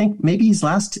his, I think maybe his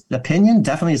last opinion,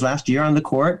 definitely his last year on the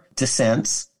court,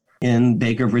 dissents in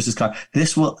Baker versus Carr.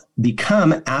 This will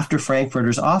become, after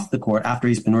Frankfurter's off the court, after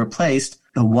he's been replaced,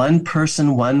 the one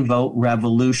person, one vote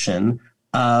revolution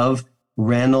of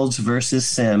Reynolds versus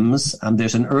Sims.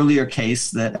 There's an earlier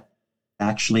case that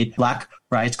actually Black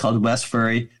writes called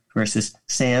Westbury versus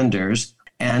Sanders.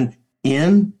 And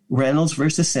in Reynolds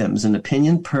versus Sims, an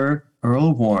opinion per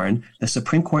Earl Warren, the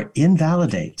Supreme Court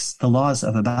invalidates the laws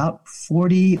of about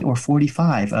 40 or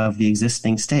 45 of the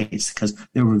existing states, because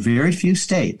there were very few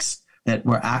states that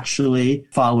were actually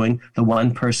following the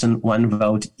one person, one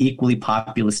vote, equally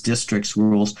populous districts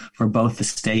rules for both the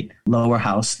state lower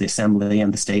house, the assembly,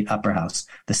 and the state upper house,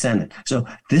 the Senate. So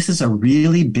this is a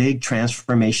really big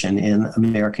transformation in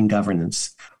American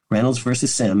governance. Reynolds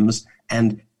versus Sims.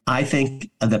 And I think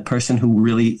the person who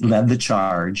really led the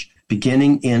charge,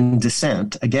 beginning in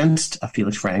dissent against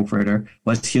Felix Frankfurter,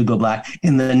 was Hugo Black,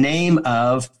 in the name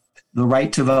of the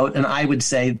right to vote, and I would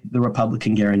say the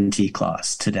Republican Guarantee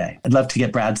Clause today. I'd love to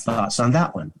get Brad's thoughts on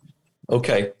that one.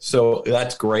 Okay, so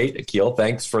that's great, Akhil.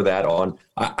 Thanks for that.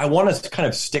 I want to kind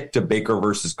of stick to Baker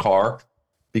versus Carr,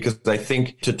 because I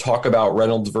think to talk about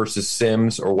Reynolds versus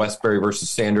Sims or Westbury versus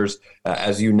Sanders,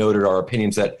 as you noted, our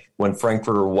opinions that when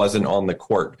Frankfurter wasn't on the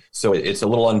court. So it's a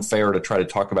little unfair to try to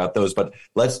talk about those, but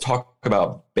let's talk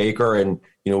about Baker, and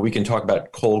we can talk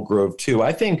about Colegrove too.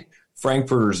 I think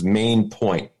Frankfurter's main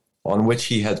point, on which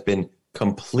he has been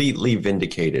completely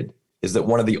vindicated, is that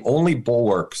one of the only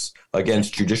bulwarks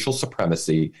against judicial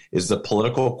supremacy is the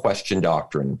political question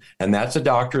doctrine. And that's a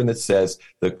doctrine that says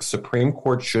the Supreme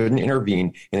Court shouldn't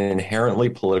intervene in inherently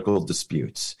political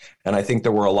disputes. And I think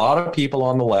there were a lot of people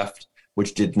on the left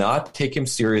which did not take him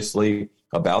seriously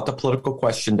about the political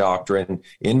question doctrine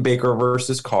in Baker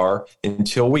versus Carr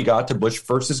until we got to Bush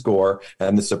versus Gore,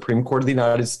 and the Supreme Court of the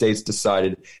United States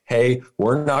decided, hey,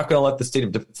 we're not going to let the state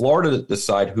of Florida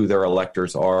decide who their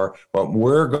electors are, but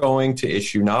we're going to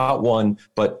issue not one,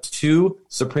 but two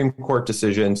Supreme Court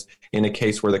decisions in a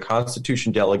case where the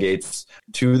Constitution delegates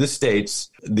to the states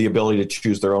the ability to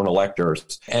choose their own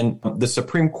electors. And the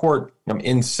Supreme Court,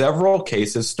 in several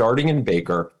cases, starting in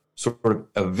Baker, sort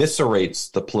of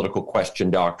eviscerates the political question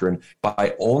doctrine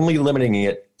by only limiting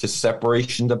it to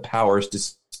separation of powers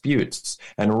disputes.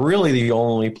 And really the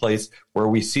only place where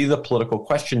we see the political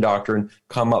question doctrine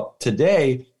come up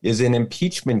today is in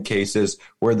impeachment cases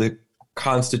where the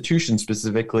Constitution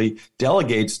specifically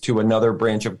delegates to another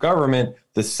branch of government,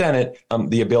 the Senate,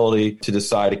 the ability to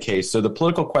decide a case. So the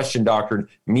political question doctrine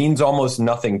means almost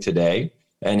nothing today,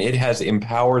 and it has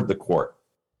empowered the court.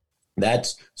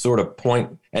 That's sort of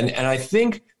point. And I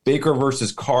think Baker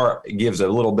versus Carr gives a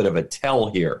little bit of a tell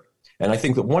here. And I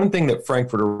think that one thing that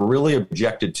Frankfurter really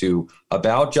objected to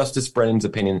about Justice Brennan's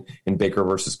opinion in Baker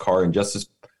versus Carr, and Justice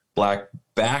Black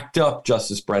backed up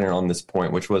Justice Brennan on this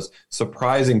point, which was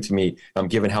surprising to me,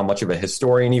 given how much of a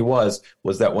historian he was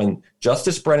that when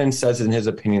Justice Brennan says in his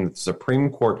opinion that the Supreme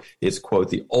Court is, quote,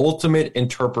 the ultimate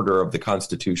interpreter of the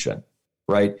Constitution,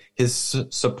 right? His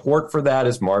support for that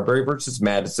is Marbury versus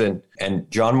Madison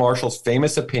and John Marshall's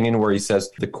famous opinion where he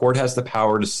says the court has the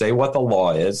power to say what the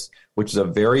law is, which is a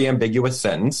very ambiguous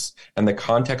sentence. And the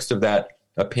context of that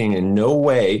opinion in no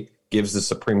way gives the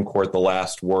Supreme Court the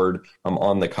last word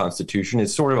on the Constitution.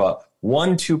 It's sort of a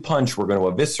 1-2 punch. We're going to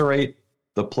eviscerate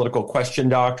the political question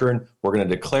doctrine. We're going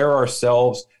to declare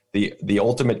ourselves the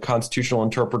ultimate constitutional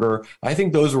interpreter. I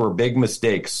think those were big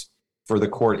mistakes for the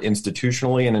court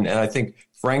institutionally, and I think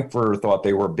Frankfurter thought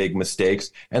they were big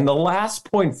mistakes. And the last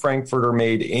point Frankfurter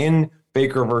made in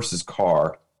Baker versus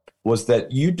Carr was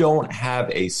that you don't have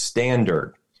a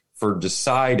standard for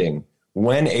deciding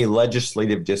when a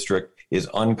legislative district is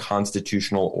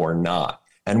unconstitutional or not.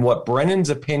 And what Brennan's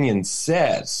opinion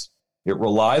says, it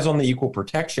relies on the Equal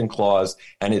Protection Clause,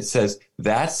 and it says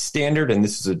that standard, and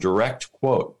this is a direct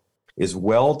quote, is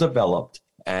well developed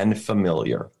and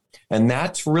familiar. And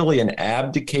that's really an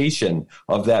abdication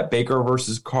of that Baker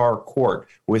versus Carr court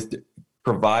with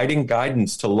providing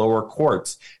guidance to lower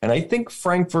courts. And I think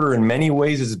Frankfurter in many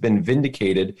ways has been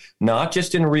vindicated, not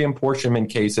just in reapportionment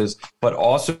cases, but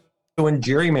also in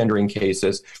gerrymandering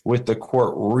cases, with the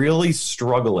court really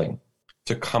struggling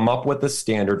to come up with a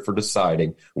standard for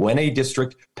deciding when a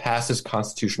district passes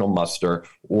constitutional muster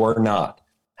or not.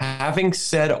 Having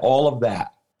said all of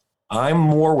that, I'm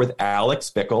more with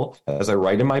Alex Bickel, as I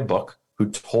write in my book, who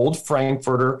told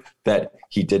Frankfurter that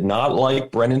he did not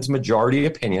like Brennan's majority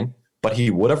opinion, but he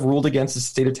would have ruled against the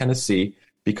state of Tennessee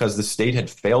because the state had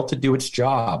failed to do its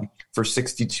job for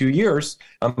 62 years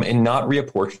in not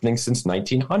reapportioning since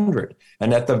 1900.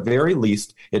 And at the very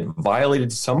least, it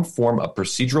violated some form of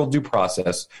procedural due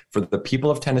process for the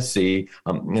people of Tennessee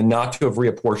and not to have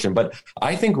reapportioned. But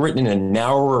I think written in a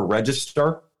narrower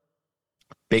register,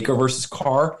 Baker versus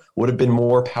Carr would have been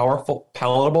more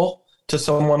palatable to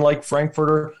someone like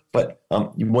Frankfurter. But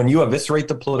when you eviscerate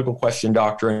the political question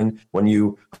doctrine, when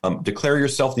you declare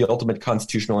yourself the ultimate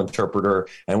constitutional interpreter,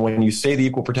 and when you say the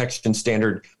equal protection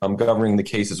standard governing the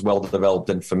case is well developed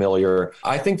and familiar,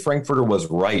 I think Frankfurter was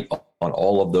right on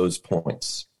all of those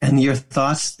points. And your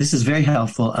thoughts, this is very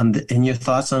helpful, and your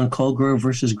thoughts on Colegrove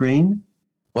versus Green?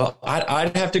 Well,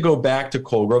 I'd have to go back to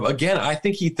Colegrove. Again, I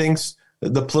think he thinks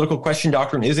the political question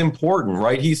doctrine is important,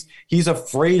 right? He's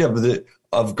afraid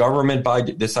of government by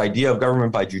this idea of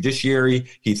government by judiciary.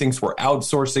 He thinks we're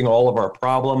outsourcing all of our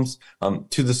problems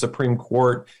to the Supreme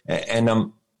Court. And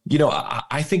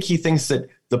I think he thinks that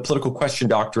the political question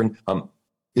doctrine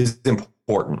is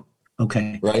important.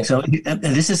 Okay. Right. So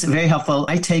this is very helpful.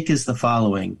 My take is the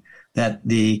following, that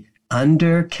the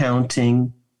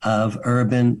undercounting of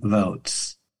urban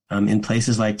votes in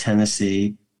places like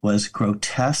Tennessee was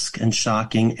grotesque and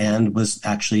shocking and was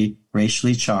actually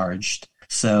racially charged.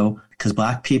 So, because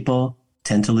Black people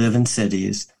tend to live in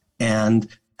cities, and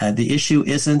the issue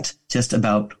isn't just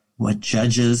about what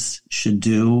judges should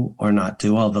do or not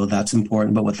do, although that's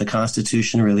important, but what the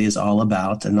Constitution really is all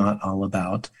about and not all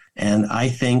about. And I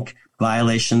think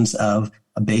violations of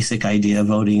a basic idea of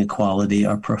voting equality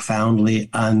are profoundly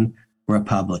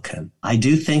Republican. I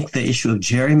do think the issue of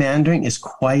gerrymandering is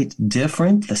quite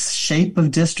different. The shape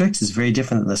of districts is very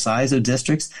different than the size of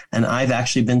districts. And I've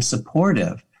actually been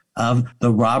supportive of the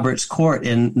Roberts Court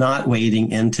in not wading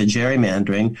into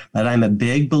gerrymandering, but I'm a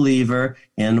big believer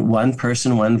in one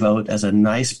person, one vote as a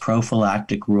nice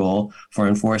prophylactic rule for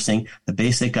enforcing the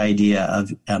basic idea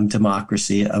of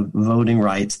democracy, of voting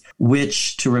rights,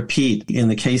 which, to repeat, in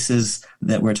the cases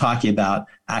that we're talking about,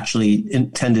 actually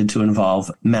intended to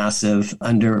involve massive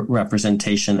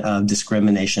underrepresentation of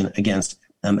discrimination against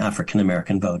African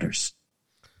American voters.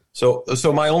 So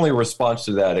my only response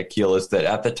to that, Akhil, is that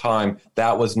at the time,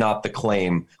 that was not the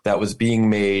claim that was being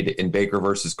made in Baker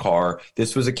versus Carr.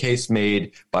 This was a case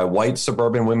made by white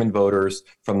suburban women voters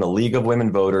from the League of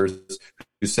Women Voters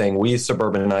who's saying we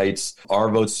suburbanites, our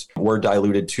votes were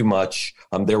diluted too much.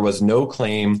 There was no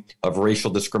claim of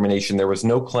racial discrimination. There was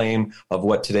no claim of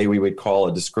what today we would call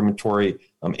a discriminatory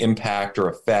impact or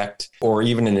effect, or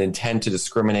even an intent to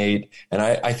discriminate. And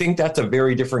I think that's a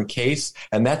very different case.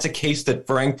 And that's a case that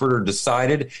Frankfurter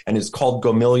decided, and is called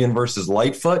Gomillion versus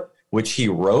Lightfoot, which he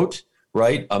wrote,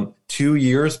 right? 2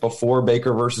 years before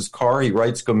Baker versus Carr, he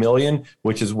writes Gomillion,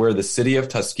 which is where the city of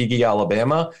Tuskegee,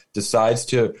 Alabama, decides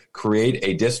to create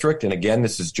a district. And again,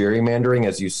 this is gerrymandering,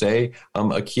 as you say,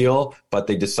 Akhil, but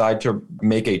they decide to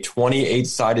make a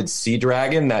 28-sided sea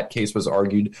dragon. That case was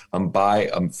argued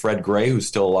by Fred Gray, who's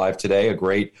still alive today, a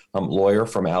great lawyer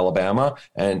from Alabama.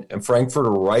 And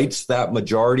Frankfurter writes that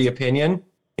majority opinion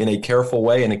in a careful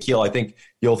way. And Akhil, I think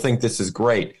you'll think this is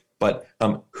great. But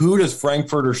who does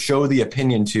Frankfurter show the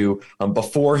opinion to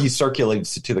before he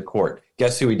circulates it to the court?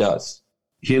 Guess who he does?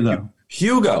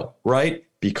 Hugo, right?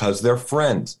 Because they're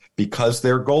friends, because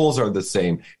their goals are the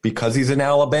same, because he's an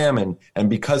Alabaman, and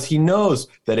because he knows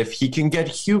that if he can get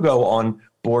Hugo on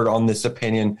board on this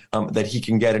opinion, that he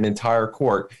can get an entire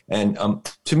court. And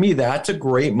to me, that's a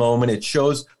great moment. It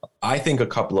shows, I think, a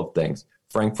couple of things.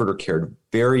 Frankfurter cared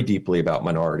very deeply about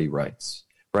minority rights,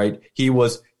 right?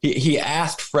 He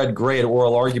asked Fred Gray at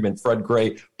oral argument. Fred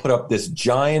Gray put up this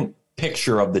giant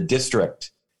picture of the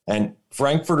district, and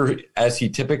Frankfurter, as he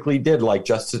typically did, like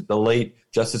the late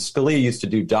Justice Scalia used to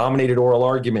do, dominated oral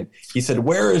argument. He said,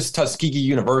 "Where is Tuskegee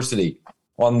University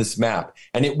on this map?"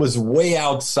 And it was way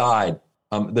outside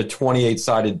the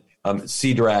 28-sided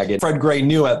sea dragon. Fred Gray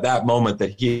knew at that moment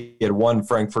that he had won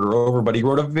Frankfurter over, but he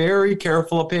wrote a very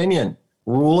careful opinion,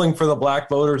 ruling for the black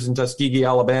voters in Tuskegee,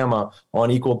 Alabama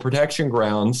on equal protection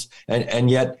grounds, and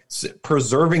yet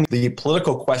preserving the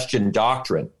political question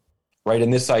doctrine, right?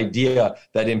 And this idea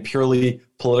that in purely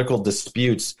political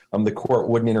disputes, the court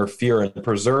wouldn't interfere, in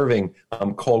preserving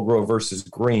Colegrove versus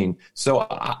Green. So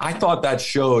I thought that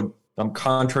showed,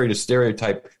 contrary to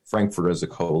stereotype, Frankfurter is a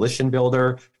coalition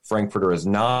builder. Frankfurter is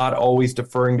not always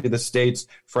deferring to the states.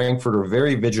 Frankfurter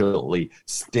very vigilantly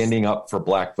standing up for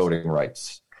black voting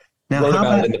rights. Now, wrote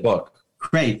about it in the book.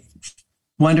 Great.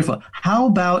 Wonderful. How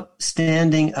about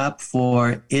standing up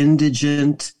for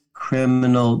indigent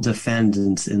criminal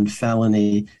defendants in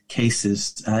felony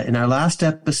cases? In our last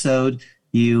episode,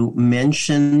 you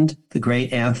mentioned the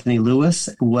great Anthony Lewis,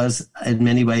 who was, in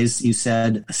many ways, you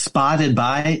said, spotted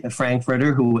by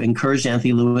Frankfurter, who encouraged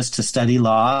Anthony Lewis to study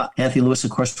law. Anthony Lewis,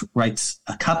 of course, writes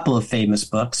a couple of famous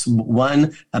books,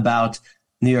 one about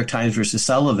New York Times versus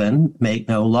Sullivan, Make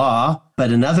No Law, but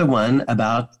another one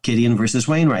about Gideon versus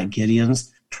Wainwright,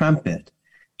 Gideon's Trumpet.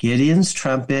 Gideon's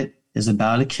Trumpet is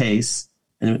about a case,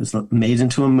 and it was made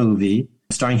into a movie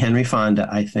starring Henry Fonda,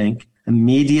 I think,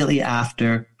 immediately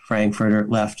after Frankfurter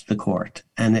left the court.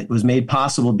 And it was made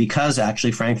possible because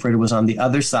actually Frankfurter was on the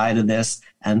other side of this,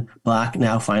 and Black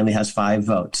now finally has 5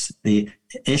 votes. The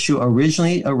issue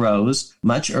originally arose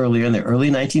much earlier in the early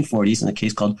 1940s in a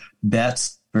case called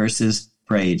Betts versus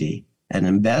Brady. And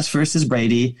in Betts versus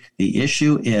Brady, the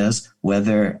issue is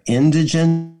whether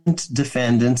indigent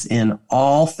defendants in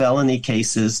all felony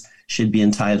cases should be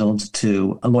entitled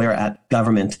to a lawyer at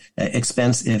government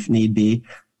expense if need be.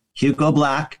 Hugo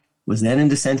Black was then in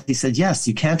dissent. He said, yes,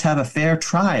 you can't have a fair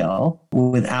trial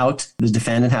without the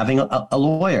defendant having a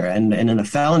lawyer. And in a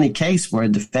felony case where a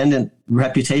defendant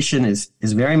reputation is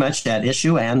very much at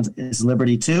issue and his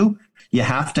liberty too, you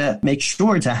have to make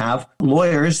sure to have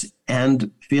lawyers.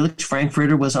 And Felix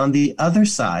Frankfurter was on the other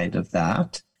side of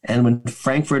that. And when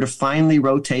Frankfurter finally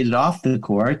rotated off the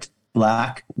court,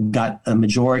 Black got a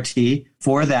majority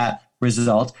for that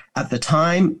result. At the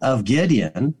time of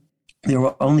Gideon, there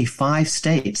were only 5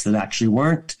 states that actually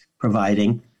weren't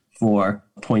providing for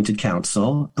appointed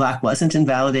counsel. Black wasn't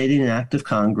invalidating an act of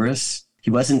Congress. He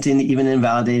wasn't even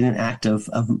invalidating an act of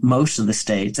most of the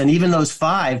states. And even those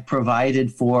 5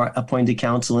 provided for appointed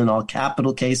counsel in all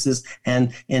capital cases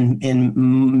and in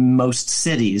most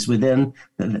cities within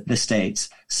the states.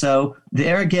 So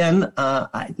there again,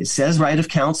 it says right of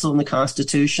counsel in the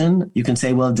Constitution. You can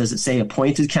say, well, does it say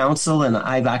appointed counsel? And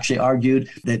I've actually argued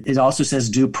that it also says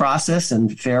due process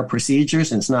and fair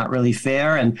procedures, and it's not really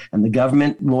fair. And the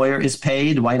government lawyer is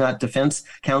paid. Why not defense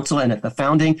counsel? And at the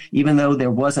founding, even though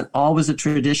there wasn't always a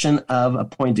tradition of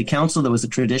appointed counsel, there was a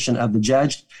tradition of the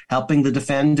judge helping the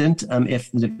defendant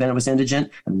if the defendant was indigent,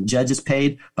 and the judge is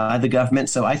paid by the government.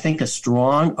 So I think a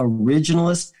strong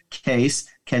originalist case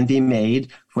can be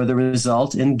made for the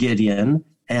result in Gideon.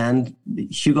 And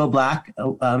Hugo Black,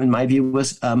 in my view,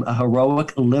 was a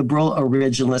heroic liberal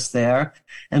originalist there.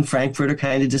 And Frankfurter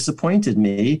kind of disappointed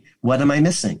me. What am I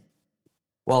missing?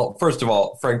 Well, first of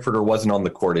all, Frankfurter wasn't on the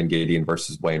court in Gideon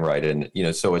versus Wainwright. And,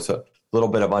 so it's a little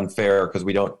bit of unfair because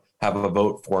we don't have a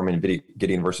vote for him in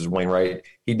Gideon versus Wainwright.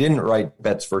 He didn't write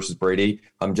Betts versus Brady.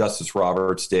 Justice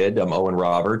Roberts did, Owen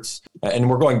Roberts. And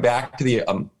we're going back to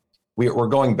the we're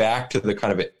going back to the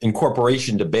kind of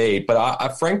incorporation debate, but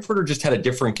Frankfurter just had a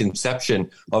different conception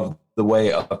of the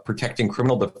way of protecting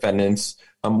criminal defendants,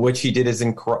 which he did his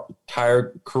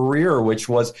entire career, which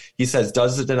was, he says,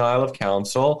 does the denial of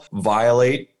counsel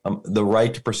violate the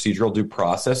right to procedural due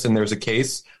process? And there's a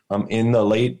case in the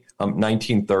late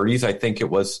 1930s, I think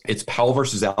it's Powell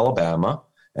versus Alabama,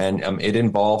 and it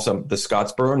involves the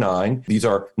Scottsboro Nine. These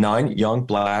are 9 young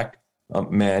black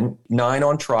men, 9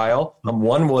 on trial.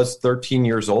 One was 13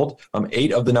 years old.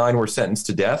 8 of the 9 were sentenced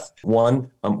to death. One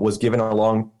was given a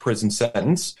long prison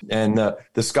sentence. And the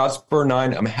Scottsboro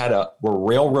Nine were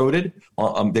railroaded.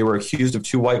 They were accused of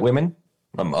 2 white women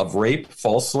of rape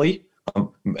falsely.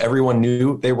 Everyone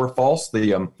knew they were false.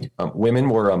 The women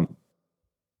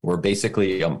were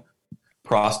basically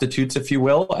prostitutes, if you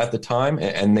will, at the time,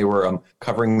 and they were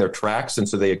covering their tracks. And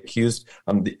so they accused,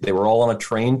 they were all on a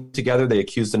train together. They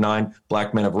accused the 9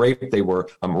 black men of rape. They were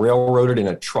railroaded in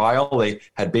a trial. They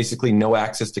had basically no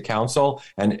access to counsel.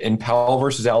 And in Powell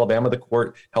versus Alabama, the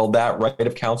court held that right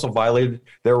of counsel violated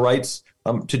their rights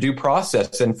to due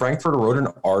process. And Frankfurter wrote an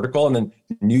article, and then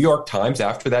New York Times,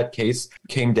 after that case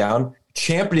came down,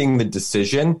 championing the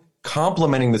decision,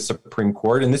 complimenting the Supreme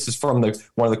Court. And this is from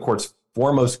one of the court's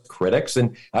foremost critics.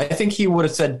 And I think he would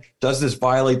have said, does this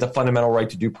violate the fundamental right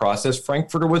to due process?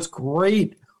 Frankfurter was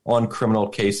great on criminal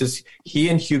cases. He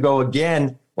and Hugo,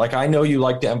 again, like I know you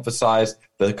like to emphasize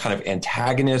the kind of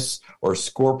antagonists or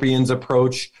scorpions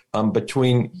approach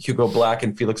between Hugo Black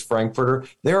and Felix Frankfurter.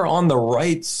 They're on the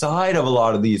right side of a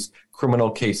lot of these criminal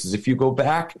cases. If you go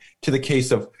back to the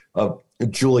case of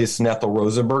Julius and Ethel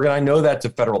Rosenberg, and I know that's a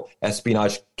federal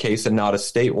espionage case and not a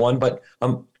state one, but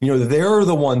they're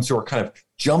the ones who are kind of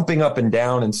jumping up and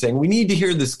down and saying, we need to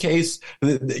hear this case.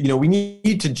 We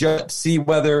need to see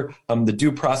whether the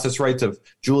due process rights of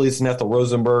Julius and Ethel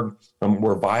Rosenberg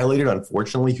were violated.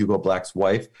 Unfortunately, Hugo Black's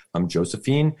wife,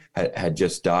 Josephine, had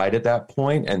just died at that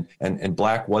point, and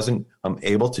Black wasn't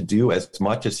able to do as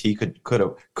much as he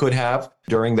could have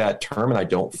during that term, and I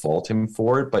don't fault him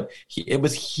for it. But it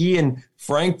was he and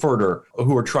Frankfurter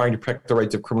who were trying to protect the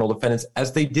rights of criminal defendants,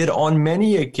 as they did on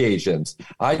many occasions.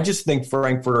 I just think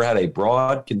Frankfurter had a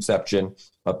broad conception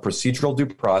of procedural due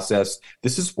process.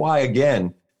 This is why,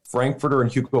 again, Frankfurter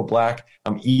and Hugo Black,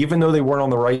 even though they weren't on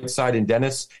the right side in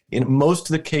Dennis, in most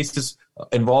of the cases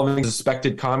involving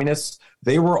suspected communists,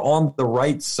 they were on the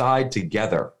right side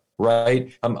together,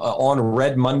 right? On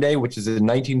Red Monday, which is in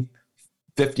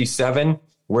 1957,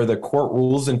 where the court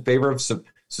rules in favor of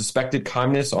suspected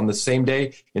communists on the same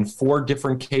day in 4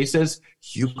 different cases,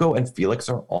 Hugo and Felix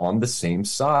are on the same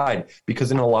side,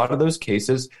 because in a lot of those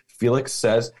cases, Felix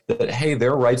says that, hey,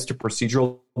 their rights to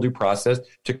procedural due process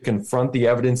to confront the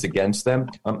evidence against them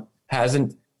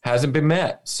hasn't been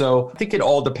met. So I think it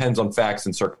all depends on facts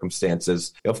and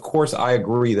circumstances. Of course, I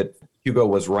agree that Hugo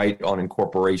was right on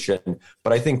incorporation,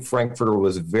 but I think Frankfurter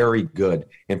was very good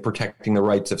in protecting the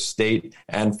rights of state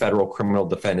and federal criminal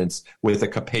defendants with a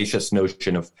capacious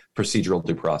notion of procedural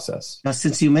due process. Now,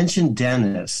 since you mentioned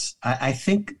Dennis, I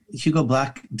think Hugo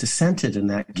Black dissented in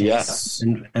that case. Yes.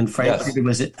 And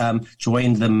Frankfurter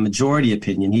joined the majority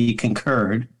opinion. He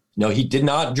concurred. No, he did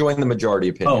not join the majority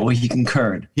opinion. Oh, he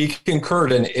concurred. He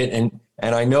concurred,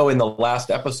 and I know in the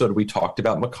last episode we talked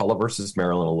about McCullough versus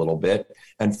Maryland a little bit,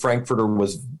 and Frankfurter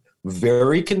was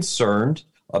very concerned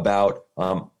about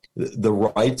the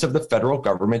rights of the federal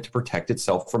government to protect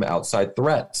itself from outside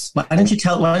threats. Why don't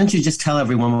you just tell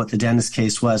everyone what the Dennis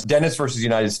case was? Dennis versus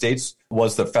United States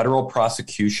was the federal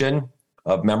prosecution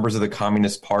of members of the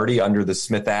Communist Party under the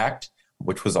Smith Act,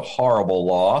 which was a horrible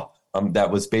law.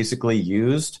 that was basically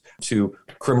used to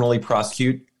criminally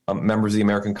prosecute members of the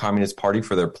American Communist Party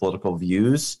for their political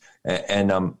views.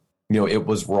 And it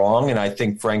was wrong. And I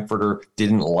think Frankfurter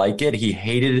didn't like it. He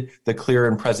hated the clear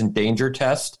and present danger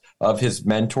test of his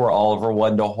mentor, Oliver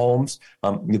Wendell Holmes,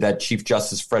 that Chief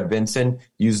Justice Fred Vinson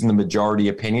used in the majority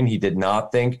opinion. He did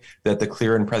not think that the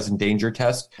clear and present danger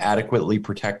test adequately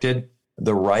protected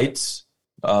the rights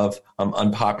of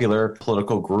unpopular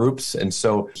political groups. And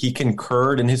so he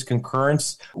concurred, and his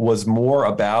concurrence was more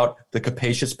about the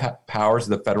capacious powers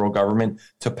of the federal government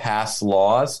to pass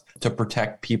laws to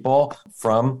protect people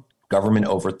from government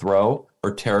overthrow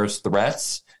or terrorist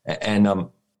threats.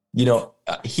 And,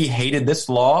 he hated this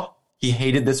law. He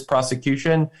hated this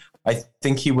prosecution. I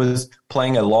think he was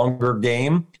playing a longer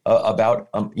game about,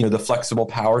 the flexible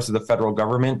powers of the federal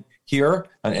government here.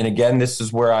 And again, this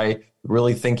is where I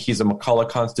really think he's a McCulloch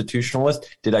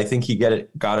constitutionalist. Did I think he got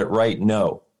it right?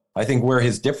 No. I think where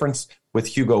his difference with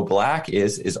Hugo Black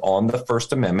is on the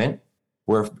First Amendment,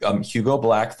 where Hugo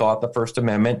Black thought the First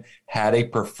Amendment had a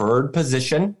preferred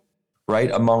position,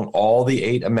 right, among all the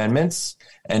 8 amendments,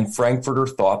 and Frankfurter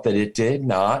thought that it did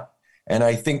not. And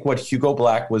I think what Hugo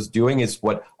Black was doing is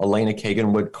what Elena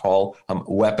Kagan would call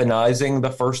weaponizing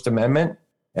the First Amendment.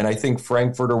 And I think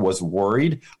Frankfurter was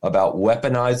worried about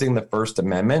weaponizing the First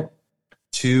Amendment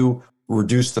to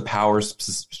reduce the powers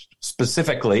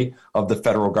specifically of the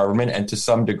federal government and to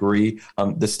some degree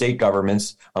the state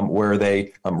governments where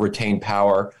they retain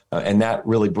power. And that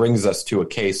really brings us to a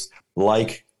case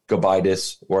like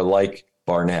Gobitis or like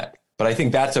Barnett. But I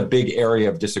think that's a big area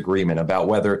of disagreement about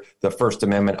whether the First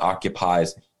Amendment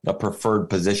occupies a preferred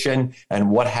position and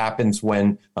what happens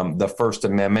when the First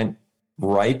Amendment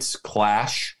rights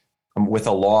clash with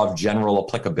a law of general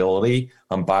applicability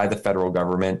by the federal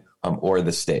government or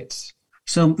the states.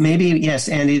 So maybe, yes,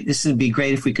 Andy, this would be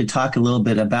great if we could talk a little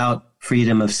bit about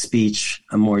freedom of speech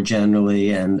more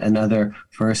generally and other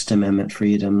First Amendment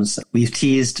freedoms. We've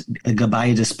teased the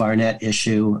Gobitis-Barnett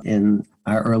issue in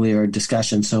our earlier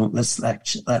discussion, so let's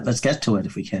get to it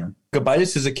if we can.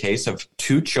 Gobitis is a case of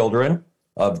 2 children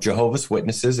of Jehovah's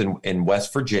Witnesses in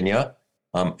West Virginia,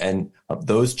 and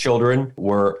those children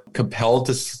were compelled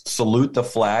to salute the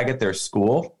flag at their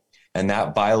school, and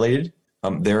that violated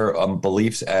their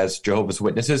beliefs as Jehovah's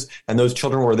Witnesses. And those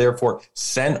children were therefore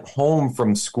sent home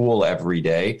from school every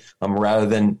day rather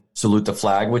than salute the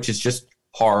flag, which is just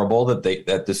horrible that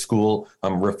the school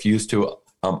refused to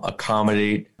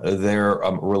accommodate their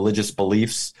religious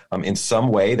beliefs in some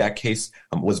way. That case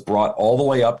was brought all the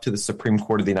way up to the Supreme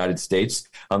Court of the United States.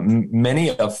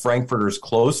 Many of Frankfurter's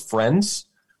closest friends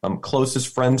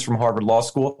from Harvard Law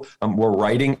School were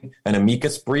writing an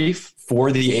amicus brief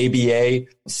for the ABA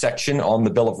section on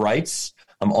the Bill of Rights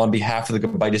on behalf of the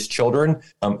Gobitis children,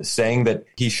 saying that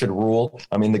he should rule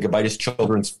in the Gobitis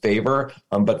children's favor.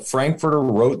 But Frankfurter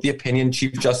wrote the opinion.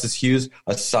 Chief Justice Hughes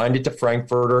assigned it to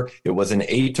Frankfurter. It was an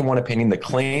 8-1 opinion. The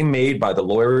claim made by the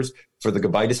lawyers for the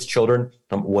Gobitis children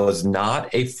was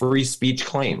not a free speech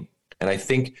claim. And I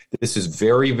think this is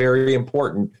very, very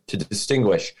important to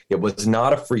distinguish. It was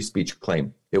not a free speech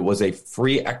claim. It was a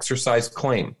free exercise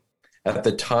claim. At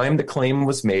the time the claim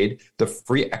was made, the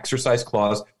free exercise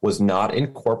clause was not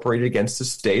incorporated against the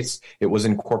states. It was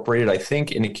incorporated, I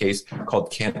think, in a case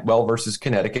called Cantwell versus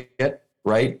Connecticut,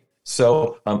 right?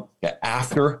 So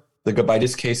after the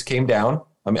Gobitis case came down,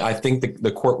 I think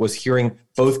the court was hearing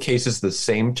both cases the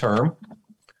same term.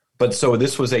 But so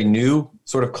this was a new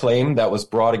sort of claim that was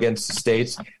brought against the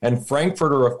states. And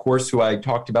Frankfurter, of course, who I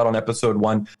talked about on episode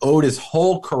 1, owed his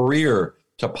whole career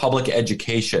to public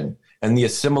education and the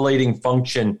assimilating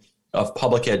function of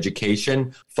public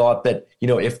education, thought that,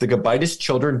 if the Gobitis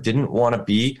children didn't want to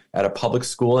be at a public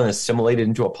school and assimilated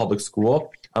into a public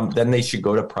school, then they should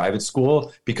go to private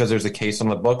school, because there's a case on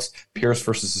the books, Pierce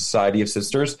versus Society of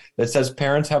Sisters, that says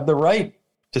parents have the right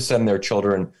to send their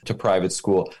children to private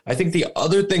school. I think the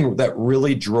other thing that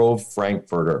really drove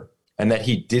Frankfurter, and that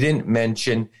he didn't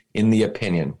mention in the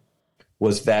opinion,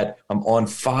 was that on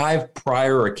 5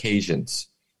 prior occasions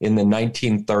in the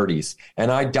 1930s, and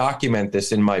I document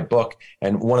this in my book,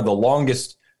 and one of the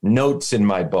longest notes in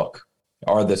my book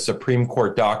are the Supreme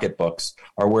Court docket books,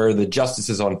 are where the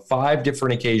justices on 5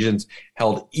 different occasions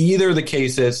held either the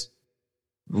cases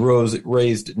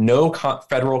raised no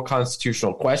federal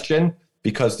constitutional question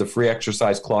because the free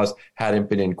exercise clause hadn't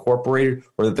been incorporated,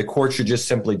 or that the court should just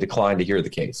simply decline to hear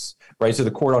the case, right? So the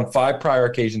court on 5 prior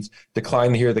occasions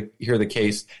declined to hear the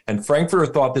case, and Frankfurter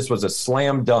thought this was a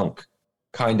slam dunk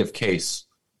kind of case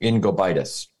in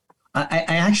Gobitis. I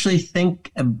actually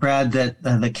think, Brad, that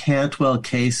the Cantwell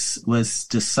case was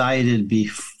decided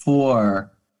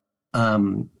before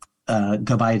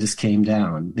Gobitis came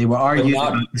down. They were argued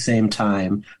at the same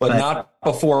time. But not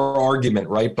before argument,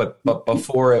 right? But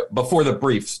before the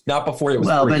briefs, not before it was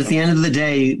Well, briefed. but at the end of the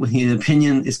day, the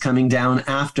opinion is coming down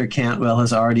after Cantwell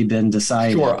has already been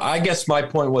decided. Sure. I guess my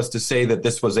point was to say that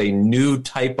this was a new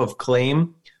type of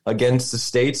claim against the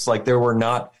states. Like there were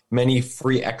not many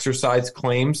free exercise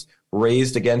claims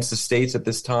raised against the states at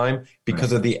this time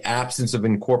because of the absence of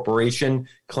incorporation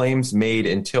claims made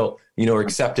until, or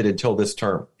accepted until this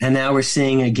term. And now we're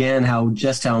seeing again how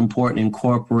important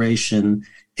incorporation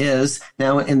is.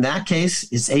 Now, in that case,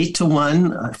 it's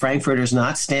 8-1. Frankfurter's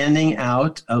not standing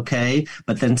out, okay?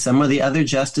 But then some of the other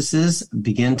justices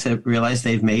begin to realize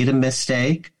they've made a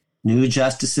mistake. New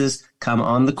justices come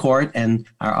on the court, and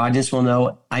our audience will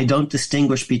know I don't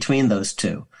distinguish between those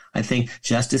two. I think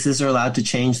justices are allowed to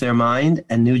change their mind,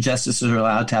 and new justices are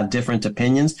allowed to have different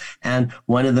opinions. And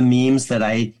one of the memes that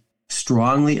I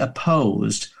strongly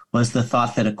opposed was the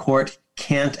thought that a court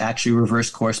can't actually reverse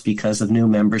course because of new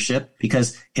membership.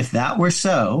 Because if that were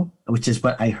so, which is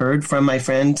what I heard from my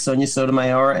friend Sonia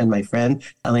Sotomayor and my friend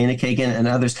Elena Kagan and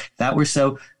others, if that were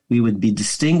so, we would be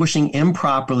distinguishing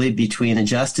improperly between a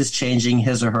justice changing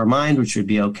his or her mind, which would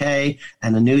be okay,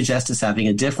 and a new justice having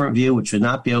a different view, which would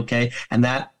not be okay. And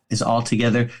that is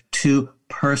altogether too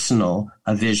personal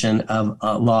a vision of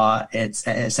law. It's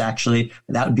actually,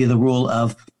 that would be the rule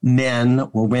of men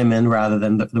or women rather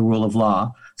than the rule of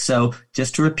law. So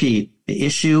just to repeat, the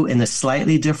issue in a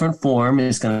slightly different form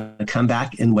is going to come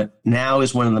back in what now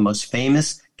is one of the most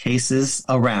famous cases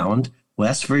around,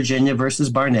 West Virginia versus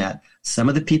Barnett. Some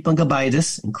of the people in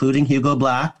Gobitis, including Hugo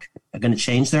Black, are going to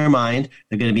change their mind.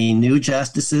 There are going to be new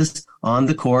justices on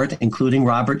the court, including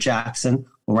Robert Jackson,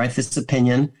 will write this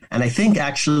opinion. And I think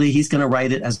actually he's going to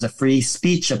write it as a free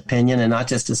speech opinion and not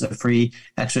just as a free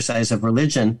exercise of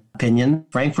religion opinion.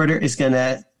 Frankfurter is going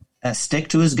to stick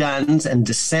to his guns and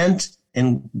dissent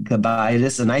in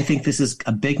Gobitis. And I think this is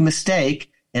a big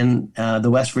mistake in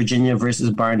the West Virginia versus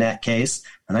Barnett case.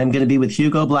 And I'm going to be with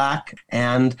Hugo Black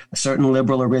and a certain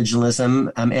liberal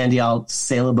originalism. Andy, I'll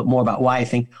say a little bit more about why I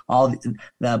think all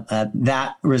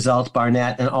that result,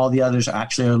 Barnett, and all the others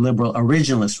actually are liberal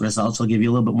originalist results. I'll give you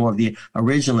a little bit more of the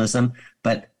originalism.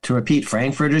 But to repeat,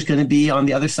 Frankfurter is going to be on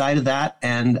the other side of that.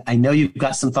 And I know you've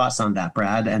got some thoughts on that,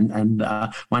 Brad, and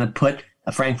want to put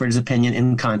Frankfurter's opinion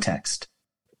in context.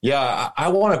 Yeah, I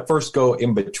want to first go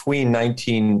in between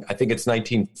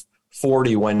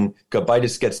 1940 when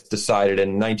Gobitis gets decided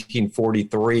and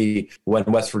 1943 when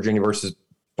West Virginia versus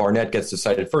Barnett gets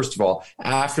decided. First of all,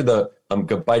 after the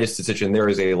Gobitis decision, there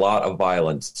is a lot of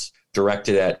violence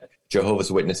directed at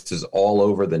Jehovah's Witnesses all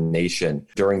over the nation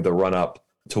during the run-up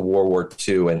to World War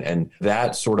II. And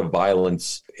that sort of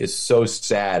violence is so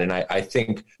sad. And I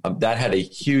think that had a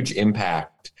huge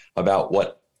impact about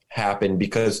what happened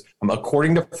because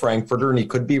according to Frankfurter, and he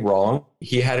could be wrong,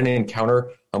 he had an encounter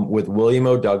with William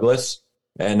O. Douglas.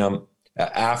 And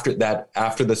after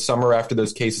the summer, after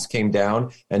those cases came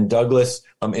down, and Douglas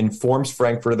informs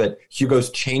Frankfurter that Hugo's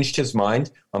changed his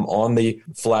mind on the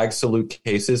flag salute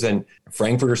cases. And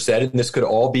Frankfurter said, and this could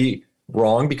all be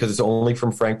wrong because it's only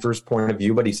from Frankfurter's point of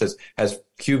view, but he says, has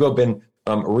Hugo been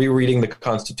rereading the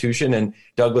Constitution? And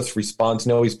Douglas responds,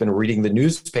 no, he's been reading the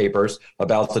newspapers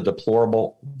about the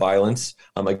deplorable violence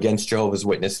against Jehovah's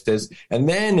Witnesses. And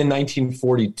then in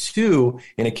 1942,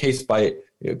 in a case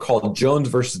called Jones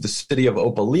versus the City of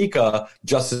Opelika,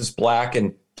 Justice Black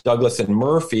and Douglas and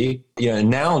Murphy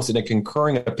announced in a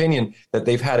concurring opinion that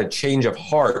they've had a change of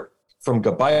heart from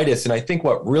Gobitis. And I think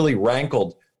what really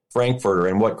rankled Frankfurter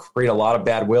and what created a lot of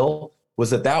bad will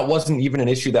was that wasn't even an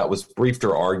issue that was briefed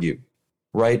or argued.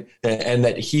 Right. And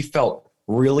that he felt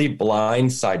really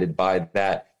blindsided by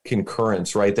that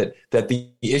concurrence. Right. That the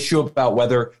issue about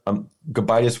whether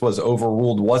Gobitis was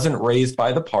overruled wasn't raised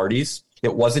by the parties.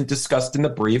 It wasn't discussed in the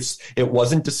briefs. It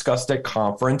wasn't discussed at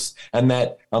conference. And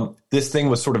that this thing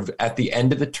was sort of at the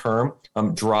end of the term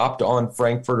dropped on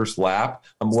Frankfurter's lap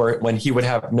when he would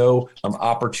have no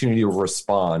opportunity to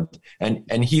respond.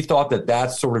 And he thought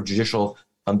that sort of judicial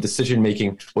decision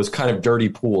making was kind of dirty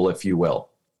pool, if you will.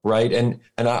 Right. And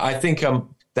I think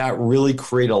that really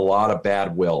created a lot of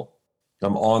bad will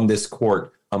on this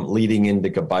court leading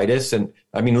into Gobitis and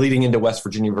leading into West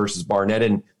Virginia versus Barnett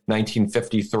in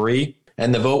 1953.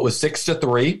 And the vote was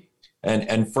 6-3.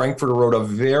 And Frankfurter wrote a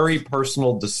very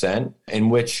personal dissent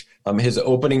in which his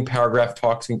opening paragraph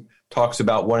talks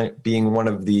about being one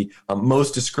of the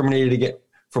most discriminated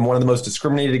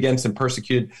against and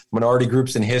persecuted minority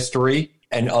groups in history.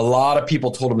 And a lot of people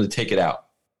told him to take it out.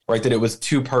 Right, that it was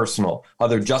too personal.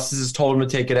 Other justices told him to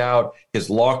take it out. His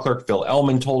law clerk, Phil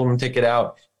Ellman, told him to take it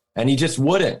out. And he just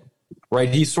wouldn't. Right.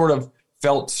 He sort of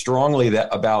felt strongly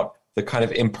about the kind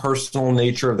of impersonal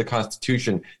nature of the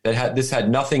Constitution, that this had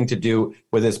nothing to do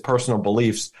with his personal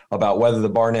beliefs about whether the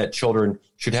Barnett children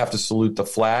should have to salute the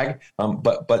flag,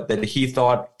 but that he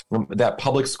thought that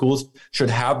public schools should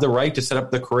have the right to set up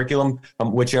the curriculum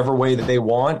whichever way that they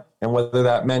want, and whether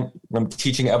that meant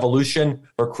teaching evolution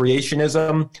or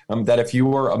creationism, that if you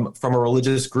were from a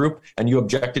religious group and you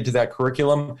objected to that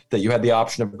curriculum, that you had the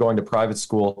option of going to private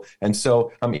school. And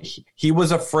so he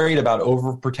was afraid about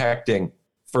overprotecting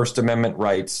First Amendment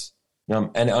rights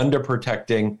and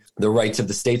underprotecting the rights of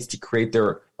the states to create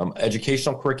their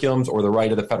educational curriculums, or the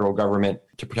right of the federal government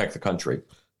to protect the country.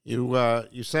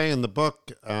 You say in the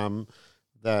book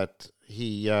that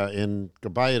he in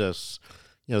Gobaitis,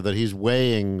 that he's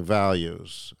weighing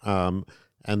values, and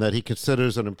that he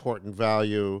considers an important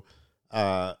value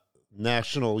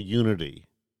national unity,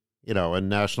 and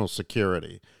national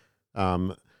security.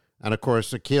 And of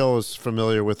course, Akhil is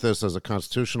familiar with this as a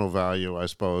constitutional value, I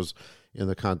suppose, in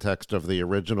the context of the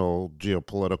original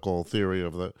geopolitical theory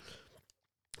of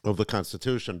the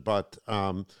Constitution. But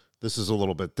this is a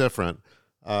little bit different.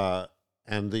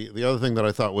 And the other thing that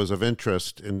I thought was of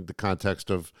interest in the context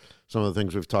of some of the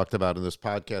things we've talked about in this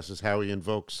podcast is how he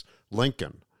invokes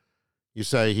Lincoln. You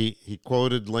say he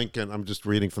quoted Lincoln. I'm just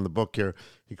reading from the book here.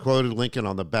 He quoted Lincoln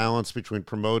on the balance between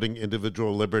promoting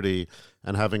individual liberty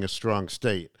and having a strong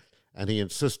state. And he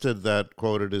insisted that,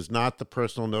 quote, "it is not the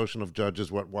personal notion of judges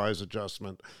what wise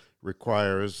adjustment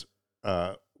requires,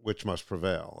 which must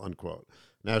prevail," unquote.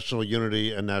 National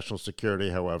unity and national security,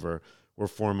 however, were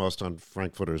foremost on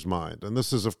Frankfurter's mind. And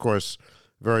this is, of course,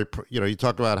 very, you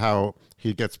talk about how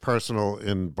he gets personal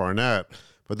in Barnett,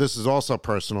 but this is also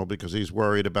personal because he's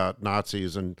worried about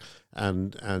Nazis and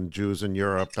Jews in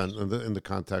Europe and in the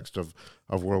context of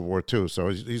World War II. So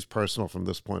he's personal from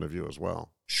this point of view as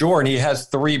well. Sure, and he has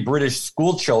 3 British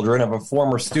school children of a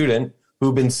former student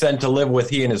who've been sent to live with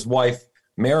he and his wife,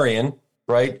 Marion,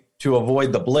 right, to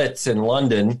avoid the Blitz in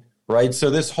London, right? So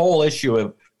this whole issue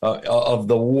of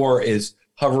the war is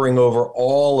hovering over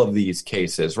all of these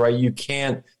cases, right? You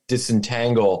can't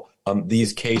disentangle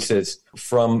these cases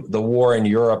from the war in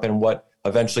Europe and what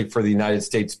eventually for the United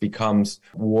States becomes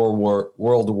World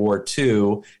War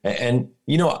II. And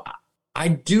I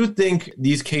do think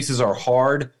these cases are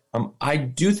hard. I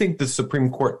do think the Supreme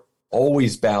Court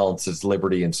always balances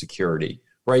liberty and security,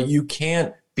 right? You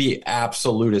can't be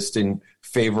absolutist in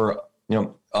favor,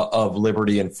 of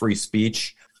liberty and free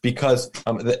speech, because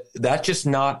that's just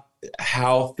not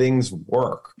how things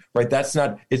work, right?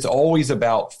 It's always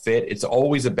about fit. It's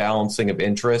always a balancing of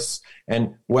interests.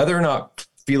 And whether or not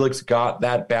Felix got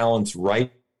that balance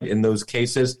right in those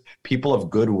cases, people of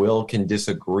goodwill can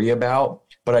disagree about.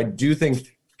 But I do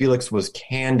think Felix was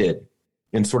candid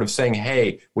in sort of saying,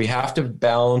 hey, we have to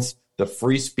balance the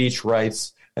free speech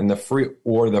rights and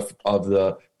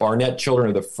the Barnett children,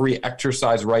 or the free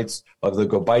exercise rights of the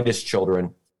Gobaitis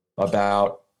children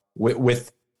about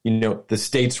with the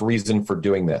state's reason for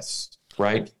doing this,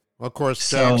 right? Well, of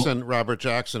course, Robert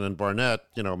Jackson and Barnett,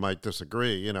 might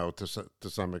disagree, to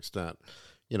some extent.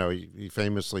 He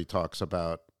famously talks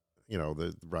about,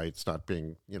 the rights not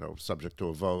being, subject to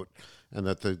a vote, and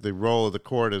that the role of the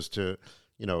court is to,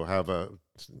 have a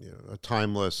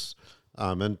timeless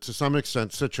and to some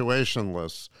extent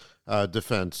situationless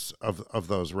defense of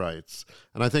those rights.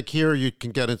 And I think here you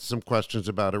can get into some questions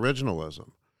about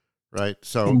originalism, right?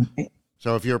 So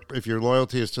if your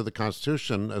loyalty is to the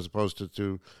Constitution as opposed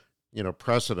to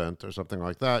precedent or something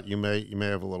like that, you may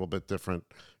have a little bit different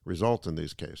result in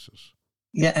these cases.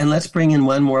 Yeah, and let's bring in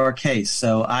one more case.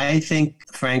 So I think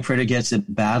Frankfurter gets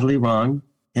it badly wrong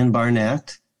in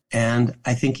Barnett, and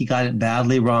I think he got it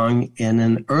badly wrong in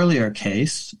an earlier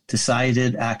case,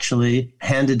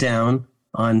 handed down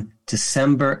on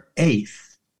December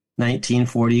 8th,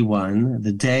 1941,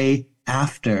 the day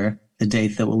after the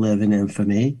date that will live in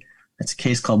infamy. It's a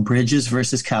case called Bridges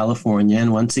versus California.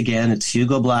 And once again, it's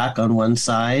Hugo Black on one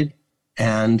side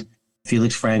and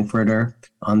Felix Frankfurter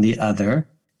on the other.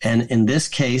 And in this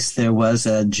case, there was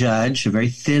a judge, a very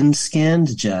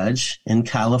thin-skinned judge in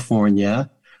California,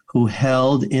 who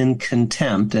held in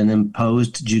contempt and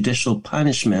imposed judicial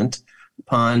punishment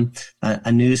upon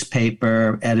a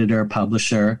newspaper editor,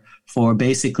 publisher, for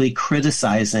basically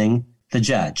criticizing the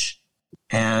judge.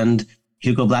 And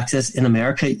Hugo Black says, in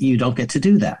America, you don't get to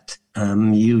do that.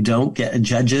 You don't get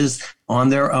judges on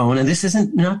their own. And this it's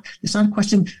not a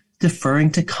question of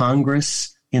deferring to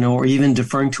Congress, or even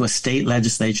deferring to a state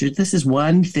legislature. This is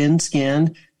one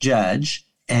thin-skinned judge.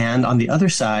 And on the other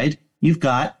side, you've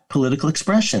got political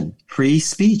expression, free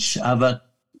speech of a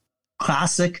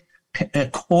classic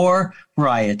core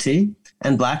variety.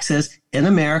 And Black says, in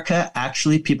America,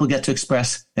 actually, people get to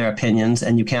express their opinions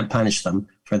and you can't punish them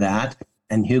for that.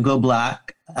 And Hugo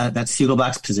Black, that's Hugo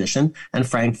Black's position, and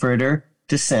Frankfurter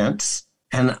dissents.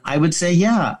 And I would say,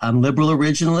 yeah, liberal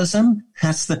originalism,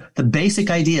 that's the basic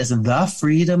idea is the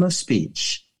freedom of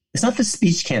speech. It's not that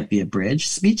speech can't be abridged.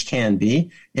 Speech can be.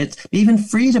 It's even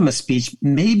freedom of speech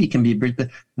maybe can be abridged, but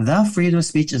the freedom of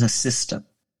speech is a system.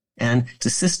 And it's a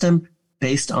system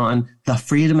based on the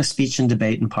freedom of speech and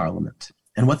debate in Parliament.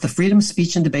 And what the freedom of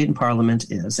speech and debate in Parliament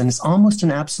is, and it's almost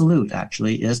an absolute,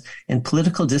 actually, is in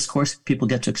political discourse, people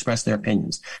get to express their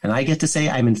opinions. And I get to say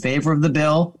I'm in favor of the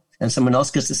bill, and someone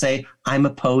else gets to say I'm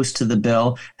opposed to the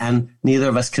bill, and neither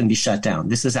of us can be shut down.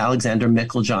 This is Alexander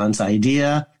Meiklejohn's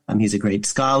idea. He's a great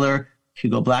scholar.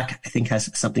 Hugo Black, I think, has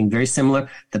something very similar.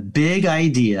 The big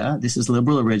idea, this is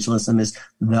liberal originalism, is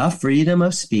the freedom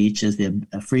of speech is the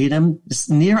freedom, it's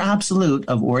near absolute,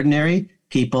 of ordinary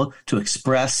people to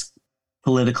express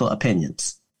political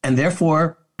opinions. And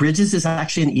therefore, Bridges is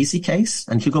actually an easy case,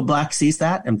 and Hugo Black sees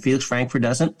that, and Felix Frankfurter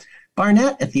doesn't.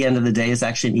 Barnett, at the end of the day, is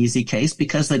actually an easy case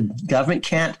because the government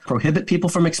can't prohibit people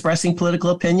from expressing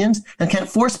political opinions and can't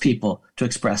force people to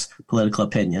express political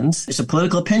opinions. It's a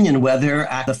political opinion whether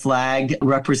the flag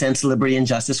represents liberty and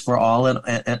justice for all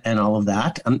and all of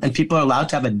that. And people are allowed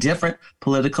to have a different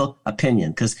political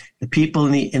opinion because the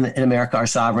people in America are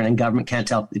sovereign and government can't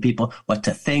tell the people what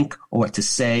to think or what to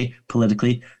say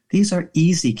politically. These are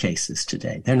easy cases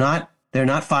today. They're not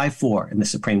 5-4 in the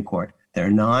Supreme Court. They're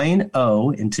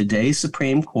 9-0 in today's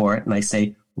Supreme Court, and I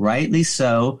say rightly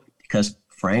so because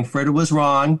Frankfurter was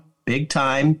wrong, big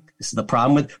time. This is the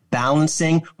problem with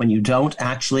balancing when you don't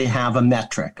actually have a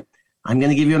metric. I'm going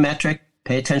to give you a metric.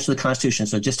 Pay attention to the Constitution.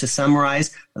 So just to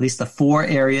summarize at least the 4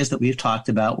 areas that we've talked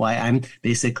about, why I'm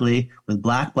basically with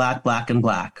black, and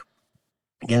black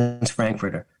against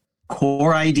Frankfurter.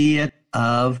 Core idea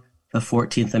of the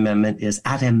 14th Amendment is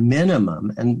at a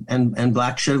minimum, and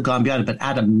Black should have gone beyond it, but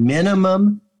at a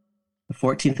minimum, the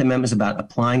 14th Amendment is about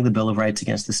applying the Bill of Rights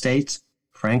against the states.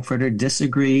 Frankfurter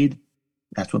disagreed.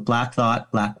 That's what Black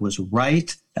thought. Black was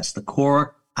right. That's the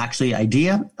core, actually,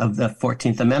 idea of the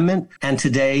 14th Amendment. And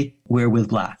today, we're with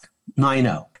Black,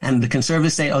 9-0. And the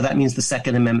conservatives say, oh, that means the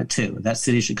Second Amendment too. That's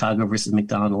City of Chicago versus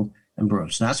McDonald and Brewer.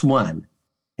 So that's one,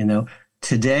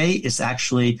 Today, it's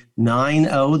actually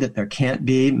 9-0 that there can't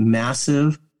be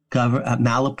massive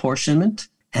malapportionment.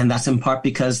 And that's in part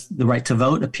because the right to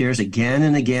vote appears again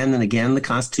and again and again in the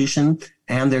Constitution.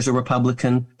 And there's the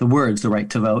right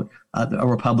to vote, a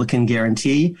Republican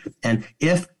guarantee. And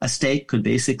if a state could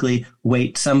basically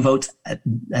weight some votes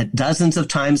at dozens of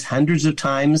times, hundreds of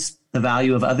times the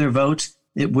value of other votes,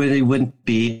 it really wouldn't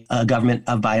be a government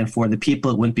of by and for the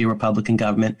people. It wouldn't be a Republican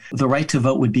government. The right to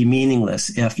vote would be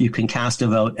meaningless if you can cast a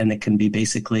vote and it can be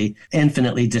basically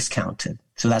infinitely discounted.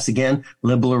 So that's, again,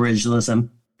 liberal originalism,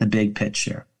 the big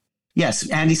picture. Yes,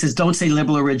 Andy says, don't say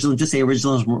liberal originalism, just say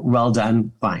originalism, well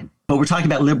done, fine. But we're talking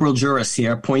about liberal jurists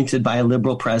here, appointed by a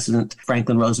liberal president,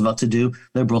 Franklin Roosevelt, to do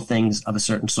liberal things of a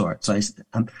certain sort. So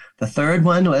the third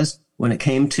one was, when it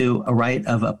came to a right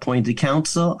of appointed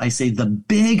counsel, I say the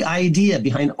big idea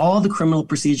behind all the criminal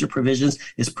procedure provisions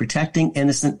is protecting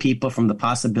innocent people from the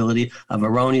possibility of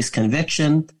erroneous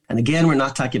conviction. And again, we're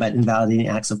not talking about invalidating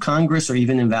acts of Congress or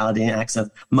even invalidating acts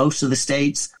of most of the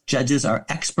states. Judges are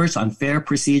experts on fair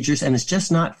procedures, and it's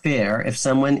just not fair if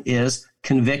someone is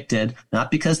convicted, not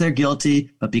because they're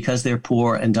guilty, but because they're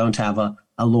poor and don't have a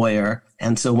lawyer.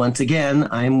 And so once again,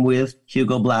 I'm with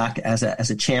Hugo Black as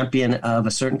a champion of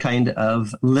a certain kind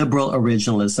of liberal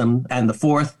originalism. And the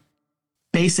fourth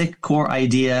basic core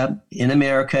idea, in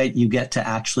America, you get to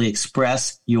actually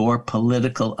express your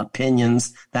political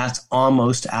opinions. That's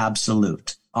almost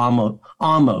absolute.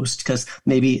 Almost, because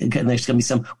maybe again, there's going to be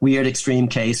some weird extreme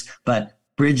case, but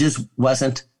Bridges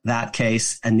wasn't that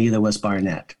case, and neither was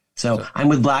Barnett. So I'm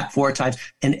with Black 4 times.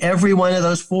 In every one of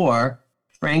those 4,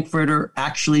 Frankfurter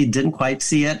actually didn't quite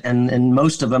see it, and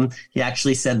most of them, he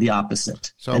actually said the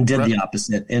opposite and did the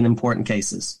opposite in important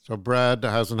cases. So Brad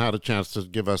hasn't had a chance to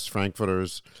give us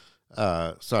Frankfurter's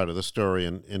side of the story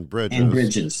in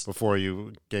Bridges. Before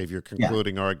you gave your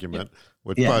concluding argument.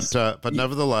 Yes. But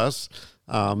nevertheless,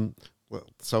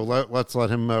 so let's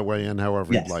let him weigh in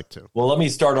however he'd like to. Well, let me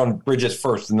start on Bridges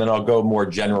first, and then I'll go more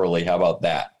generally. How about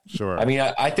that? Sure. I mean,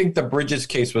 I think the Bridges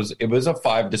case was a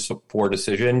 5-4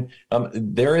 decision.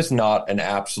 There is not an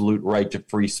absolute right to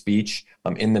free speech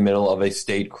in the middle of a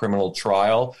state criminal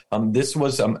trial. This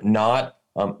was not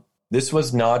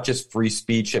just free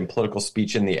speech and political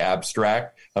speech in the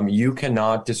abstract. You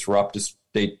cannot disrupt a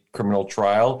state criminal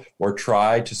trial or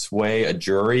try to sway a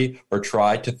jury or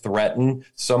try to threaten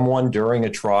someone during a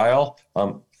trial.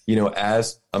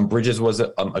 as Bridges was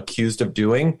accused of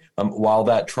doing while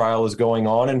that trial is going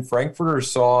on. And Frankfurter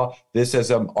saw this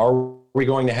as, are we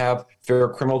going to have fair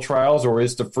criminal trials, or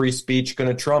is the free speech going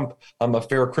to trump a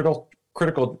fair critical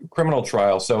criminal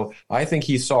trial? So I think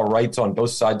he saw rights on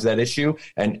both sides of that issue.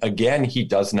 And again, he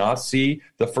does not see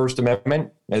the First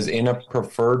Amendment as in a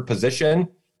preferred position.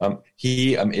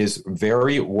 He is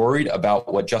very worried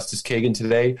about what Justice Kagan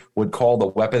today would call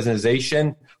the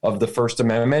weaponization of the First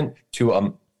Amendment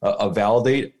to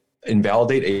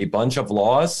invalidate a bunch of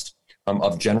laws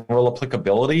of general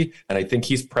applicability. And I think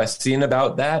he's prescient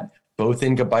about that, both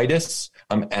in Gabaitis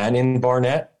and in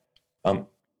Barnett.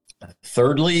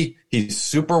 Thirdly, he's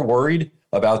super worried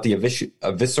about the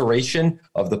evisceration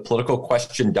of the political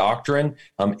question doctrine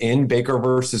in Baker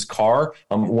versus Carr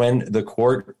when the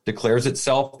court declares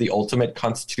itself the ultimate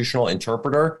constitutional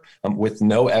interpreter with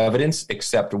no evidence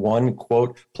except one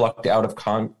quote plucked out of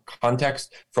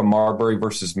context from Marbury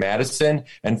versus Madison.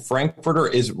 And Frankfurter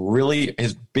is really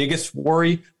his biggest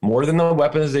worry, more than the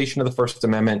weaponization of the First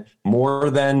Amendment,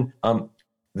 more than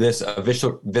this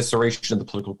evisceration of the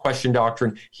political question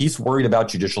doctrine. He's worried about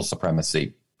judicial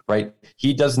supremacy. Right?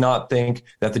 He does not think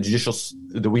that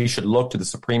that we should look to the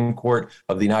Supreme Court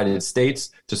of the United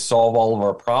States to solve all of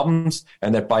our problems,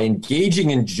 and that by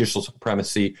engaging in judicial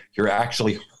supremacy, you're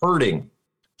actually hurting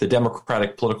the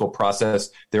democratic political process.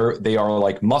 They are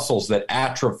like muscles that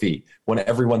atrophy when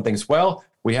everyone thinks, well,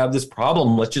 we have this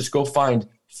problem. Let's just go find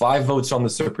 5 votes on the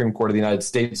Supreme Court of the United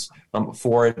States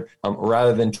for it,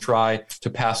 rather than try to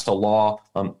pass a law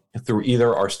through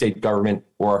either our state government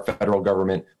or our federal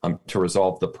government to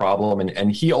resolve the problem.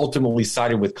 And he ultimately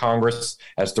sided with Congress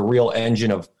as the real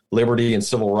engine of liberty and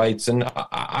civil rights. And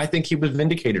I think he was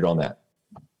vindicated on that.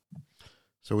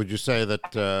 So would you say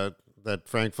that that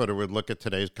Frankfurter would look at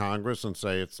today's Congress and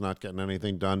say it's not getting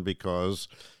anything done because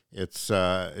it's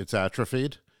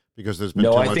atrophied, because there's been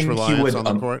too much reliance on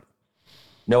the court?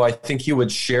 No, I think he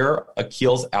would share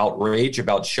Akhil's outrage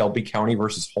about Shelby County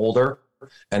versus Holder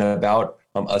and about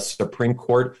a Supreme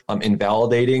Court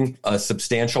invalidating a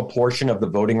substantial portion of the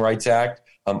Voting Rights Act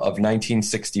of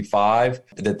 1965,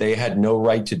 that they had no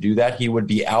right to do that. He would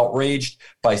be outraged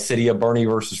by City of Bernie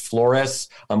versus Flores,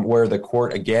 where the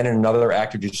court, again, in another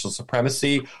act of judicial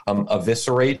supremacy,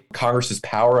 eviscerate Congress's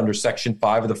power under Section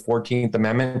 5 of the 14th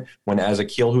Amendment, when, as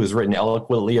Akhil, who has written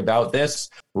eloquently about this,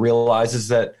 realizes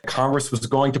that Congress was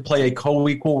going to play a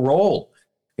co-equal role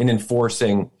in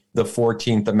enforcing the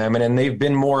 14th Amendment, and they've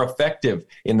been more effective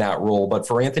in that role. But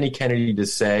for Anthony Kennedy to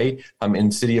say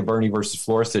in City of Bernie versus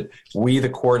Flores that we, the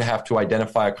court, have to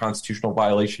identify a constitutional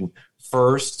violation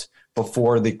first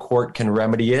before the court can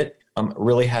remedy it,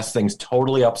 really has things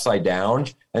totally upside down.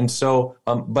 And so,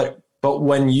 but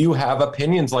when you have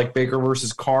opinions like Baker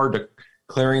versus Carr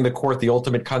declaring the court the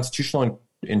ultimate constitutional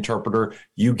interpreter,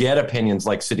 you get opinions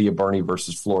like City of Bernie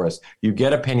versus Flores. You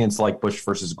get opinions like Bush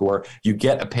versus Gore. You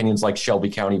get opinions like Shelby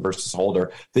County versus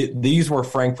Holder. These were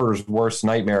Frankfurter's worst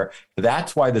nightmare.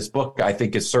 That's why this book, I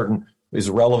think, is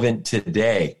relevant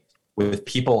today, with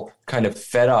people kind of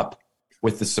fed up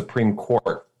with the Supreme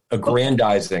Court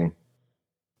aggrandizing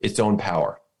its own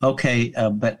power. Okay,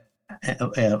 but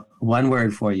one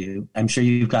word for you. I'm sure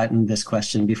you've gotten this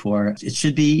question before. It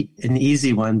should be an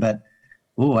easy one, but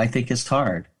I think it's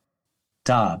hard.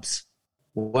 Dobbs.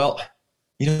 Well,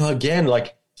 again,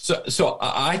 so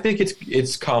I think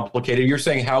it's complicated. You're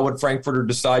saying, how would Frankfurter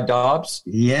decide Dobbs?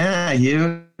 Yeah,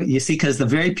 you see, because the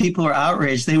very people who are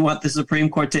outraged, they want the Supreme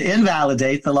Court to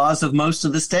invalidate the laws of most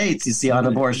of the states, you see, on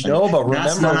abortion. No, but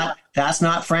remember, that's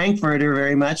not Frankfurter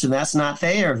very much, and that's not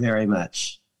Thayer very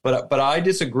much. But I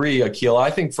disagree, Akhil. I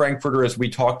think Frankfurter, as we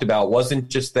talked about, wasn't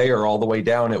just there all the way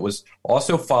down. It was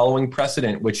also following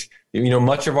precedent, which,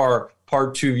 much of our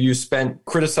part 2 view spent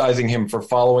criticizing him for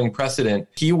following precedent.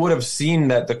 He would have seen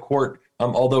that the court,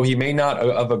 although he may not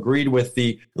have agreed with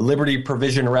the liberty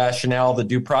provision rationale, the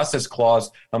due process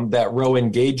clause that Roe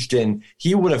engaged in,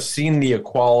 he would have seen the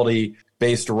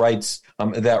equality-based rights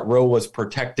that Roe was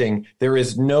protecting. There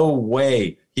is no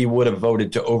way he would have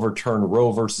voted to overturn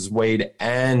Roe versus Wade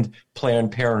and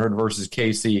Planned Parenthood versus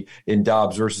Casey in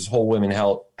Dobbs versus Whole Women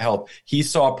Health. He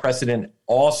saw precedent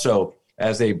also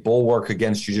as a bulwark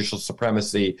against judicial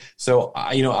supremacy. So,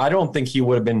 I don't think he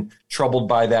would have been troubled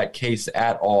by that case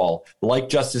at all. Like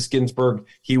Justice Ginsburg,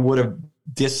 he would have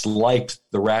disliked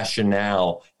the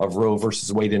rationale of Roe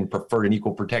versus Wade and preferred an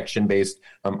equal protection-based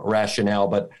rationale.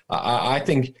 But I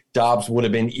think Dobbs would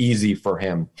have been easy for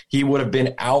him. He would have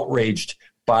been outraged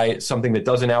by something that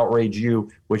doesn't outrage you,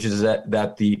 which is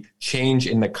that the change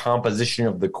in the composition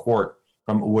of the court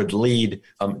would lead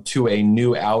to a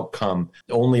new outcome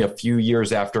only a few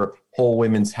years after Whole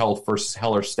Women's Health versus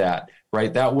Hellerstedt,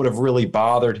 right? That would have really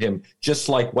bothered him, just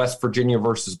like West Virginia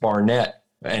versus Barnett.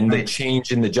 And the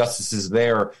change in the justices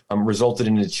there resulted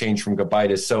in a change from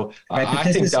Gobitis. So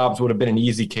I think Dobbs would have been an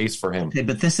easy case for him. Okay,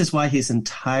 but this is why he's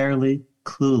entirely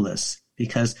clueless,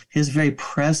 because his very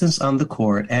presence on the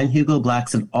court and Hugo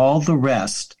Black's and all the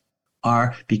rest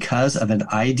are because of an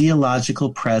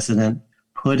ideological president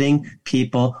putting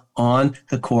people on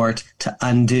the court to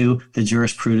undo the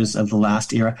jurisprudence of the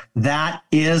last era. That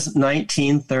is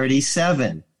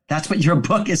 1937. That's what your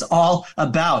book is all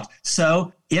about.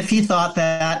 So if he thought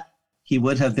that, he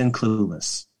would have been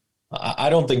clueless. I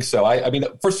don't think so. I mean,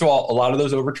 first of all, a lot of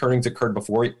those overturnings occurred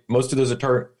before. Most of those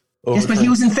Yes, but he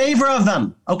was in favor of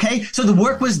them. Okay, so the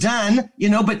work was done,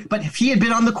 But if he had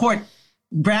been on the court,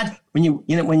 Brad, when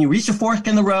you reach a fork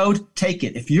in the road, take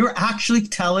it. If you're actually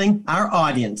telling our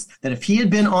audience that if he had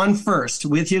been on first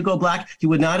with Hugo Black, he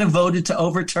would not have voted to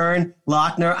overturn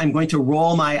Lochner, I'm going to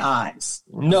roll my eyes.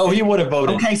 No, he would have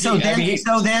voted. Okay, so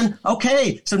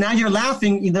now you're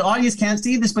laughing. The audience can't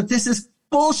see this, but this is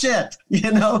bullshit,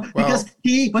 because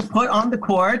he was put on the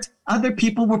court. Other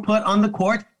people were put on the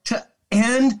court to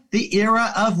end the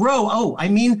era of Roe.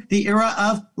 The era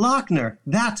of Lochner.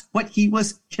 That's what he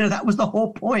was, that was the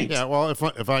whole point. Yeah, well,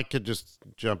 if I could just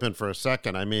jump in for a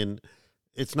second. I mean,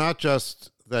 it's not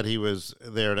just that he was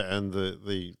there to end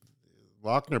the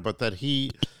Lochner, but that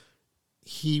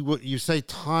you say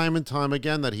time and time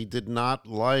again that he did not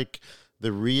like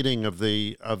the reading of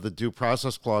the due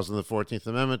process clause in the 14th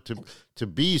Amendment to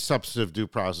be substantive due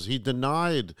process. He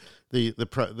denied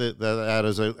that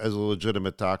as a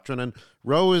legitimate doctrine. And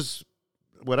Roe is,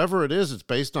 whatever it is, it's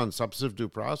based on substantive due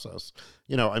process.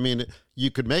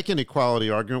 You could make an equality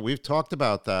argument. We've talked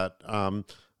about that,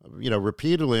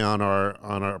 repeatedly on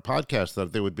our podcast,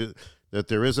 that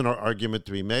there is an argument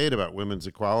to be made about women's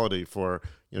equality for,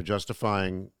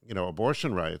 justifying,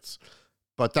 abortion rights.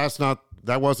 But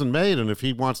that wasn't made, and if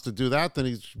he wants to do that, then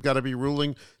he's got to be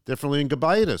ruling differently in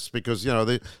Gobitis, because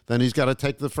then he's got to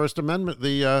take the First Amendment,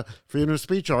 the freedom of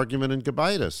speech argument in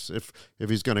Gobitis, if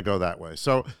he's going to go that way.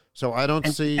 So I don't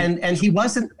see. And he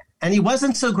wasn't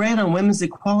so great on women's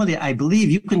equality. I believe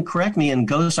you can correct me in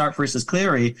Gosart versus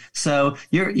Cleary. So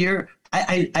you're.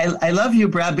 I love you,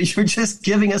 Brad, but you're just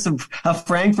giving us a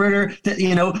Frankfurter,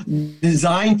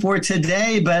 designed for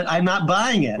today, but I'm not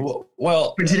buying it.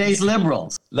 Well, for today's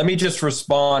liberals. Let me just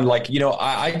respond.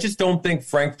 I just don't think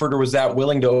Frankfurter was that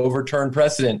willing to overturn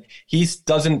precedent. He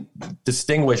doesn't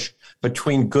distinguish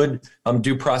between good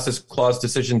due process clause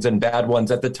decisions and bad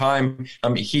ones. At the time,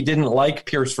 he didn't like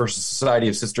Pierce versus Society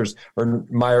of Sisters or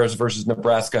Myers versus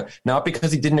Nebraska, not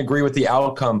because he didn't agree with the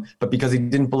outcome, but because he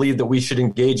didn't believe that we should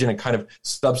engage in a kind of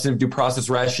substantive due process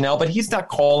rationale. But he's not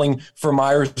calling for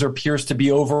Myers or Pierce to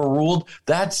be overruled.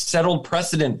 That's settled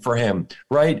precedent for him,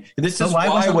 right? This is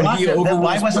why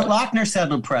wasn't Lochner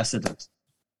settled precedent?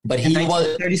 But he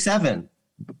was 37.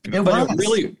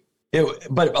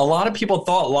 But a lot of people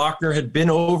thought Lochner had been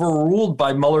overruled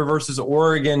by Mueller versus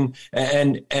Oregon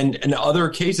and other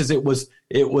cases. It was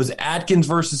Atkins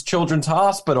versus Children's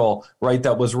Hospital, right?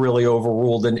 That was really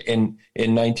overruled in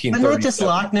 1930. But not just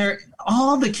Lochner,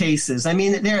 all the cases. I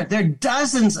mean, there are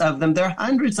dozens of them. There are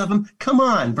hundreds of them. Come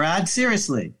on, Brad,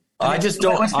 seriously. I just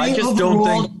don't think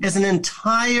is an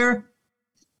entire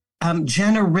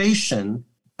generation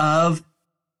of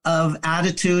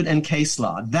attitude and case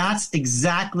law. That's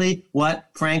exactly what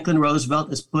Franklin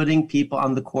Roosevelt is putting people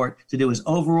on the court to do, is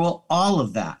overrule all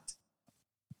of that.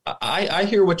 I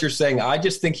hear what you're saying. I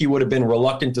just think he would have been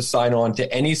reluctant to sign on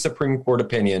to any Supreme Court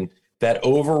opinion that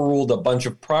overruled a bunch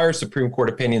of prior Supreme Court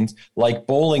opinions like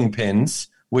bowling pins,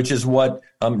 which is what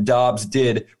Dobbs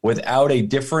did, without a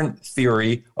different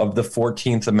theory of the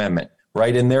 14th Amendment.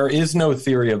 Right. And there is no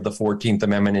theory of the 14th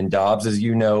Amendment in Dobbs, as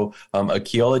you know,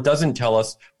 Akhil. It doesn't tell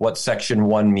us what Section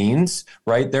 1 means.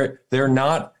 Right. They're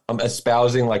not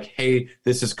espousing like, hey,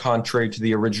 this is contrary to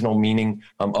the original meaning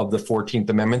of the 14th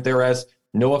Amendment. They're, as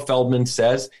Noah Feldman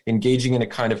says, engaging in a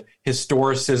kind of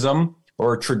historicism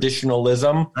or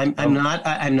traditionalism. I'm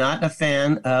not a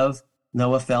fan of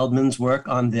Noah Feldman's work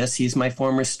on this. He's my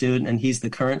former student, and he's the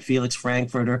current Felix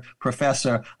Frankfurter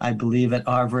professor, I believe, at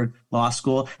Harvard Law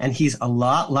School. And he's a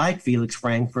lot like Felix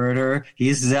Frankfurter.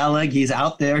 He's Zelig. He's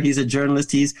out there. He's a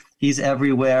journalist. He's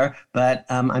everywhere. But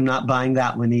I'm not buying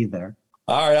that one either.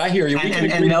 All right, I hear you.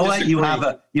 And Noah, you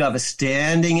have a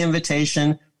standing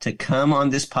invitation to come on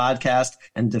this podcast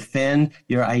and defend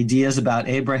your ideas about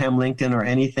Abraham Lincoln or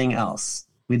anything else.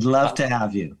 We'd love to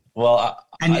have you. Well,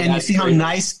 and you see how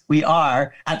nice we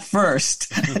are at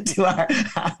first to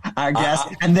our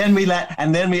guests, and then we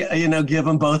give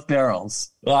them both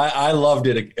barrels. Well, I loved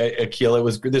it,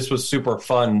 Akhil. This was super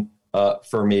fun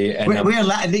for me. And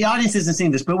the audience isn't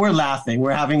seeing this, but we're laughing.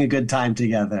 We're having a good time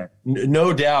together.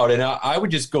 No doubt. And I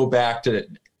would just go back to,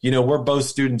 we're both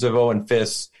students of Owen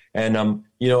Fiss. And,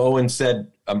 Owen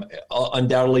said,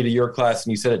 undoubtedly to your class,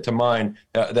 and he said it to mine,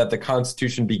 that the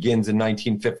Constitution begins in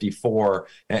 1954.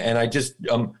 And I just,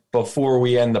 before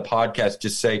we end the podcast,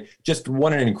 just say, just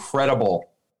what an incredible,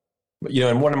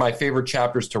 and one of my favorite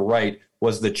chapters to write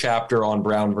was the chapter on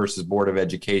Brown versus Board of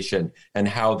Education and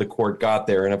how the court got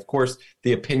there. And of course,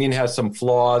 the opinion has some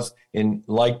flaws in,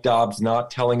 like Dobbs,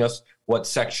 not telling us what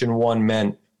Section 1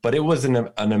 meant. But it was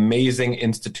an amazing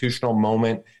institutional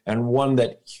moment, and one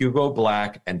that Hugo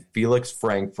Black and Felix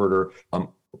Frankfurter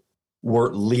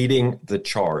were leading the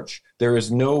charge. There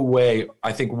is no way,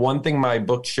 I think one thing my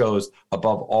book shows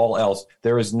above all else,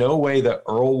 there is no way that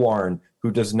Earl Warren, who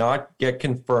does not get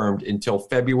confirmed until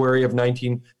February of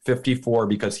 1954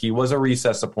 because he was a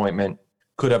recess appointment,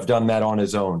 could have done that on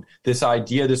his own. This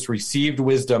idea, this received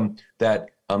wisdom that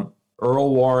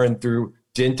Earl Warren, through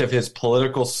dint of his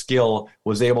political skill,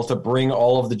 was able to bring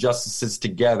all of the justices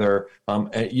together,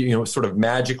 sort of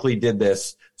magically did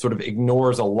this, sort of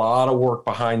ignores a lot of work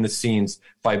behind the scenes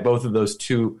by both of those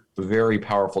two very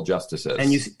powerful justices.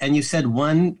 And you said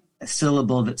one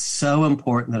syllable that's so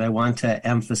important that I want to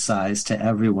emphasize to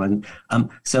everyone.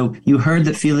 So you heard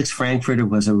that Felix Frankfurter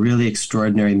was a really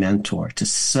extraordinary mentor to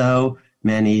so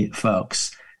many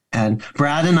folks. And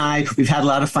Brad and I, we've had a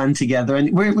lot of fun together,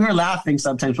 and we're laughing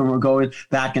sometimes when we're going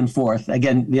back and forth.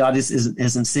 Again, the audience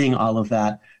isn't seeing all of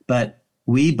that, but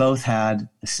we both had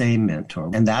the same mentor,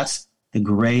 and that's the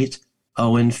great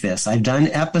Owen Fiss. I've done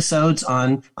episodes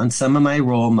on some of my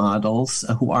role models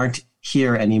who aren't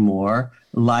here anymore,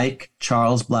 like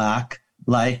Charles Black,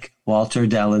 like Walter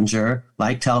Dellinger,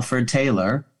 like Telford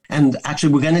Taylor. And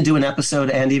actually, we're going to do an episode,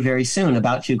 Andy, very soon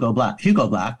about Hugo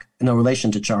Black, no relation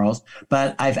to Charles.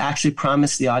 But I've actually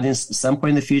promised the audience at some point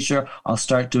in the future, I'll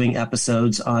start doing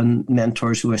episodes on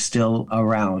mentors who are still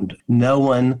around. No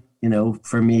one,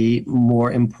 for me, more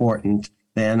important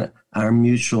than our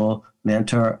mutual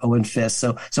mentor, Owen Fiss.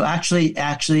 So actually,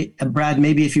 Brad,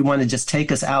 maybe if you want to just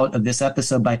take us out of this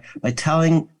episode by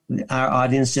telling our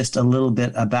audience just a little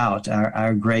bit about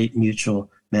our great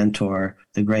mutual mentor,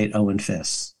 the great Owen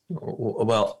Fiss.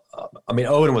 Well,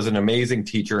 Owen was an amazing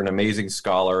teacher, an amazing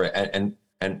scholar, and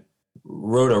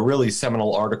wrote a really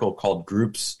seminal article called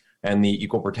Groups and the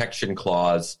Equal Protection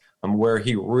Clause, where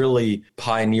he really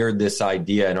pioneered this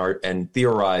idea and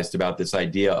theorized about this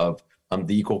idea of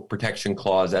the Equal Protection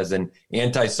Clause as an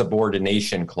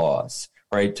anti-subordination clause,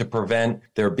 right? To prevent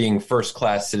there being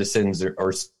first-class citizens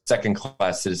or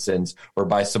second-class citizens, or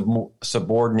by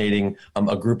subordinating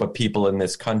a group of people in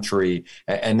this country.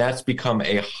 And that's become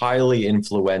a highly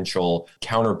influential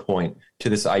counterpoint to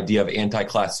this idea of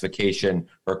anti-classification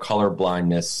or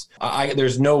colorblindness.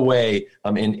 There's no way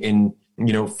in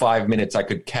 5 minutes I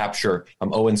could capture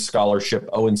Owen's scholarship,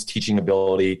 Owen's teaching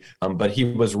ability, but he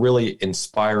was really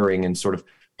inspiring and sort of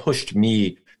pushed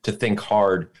me to think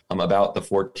hard about the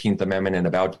 14th Amendment and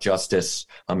about justice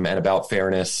and about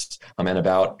fairness and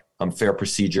about fair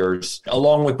procedures,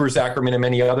 along with Bruce Ackerman and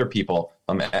many other people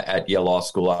at Yale Law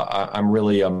School. I'm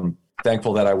really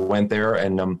thankful that I went there,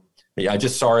 and I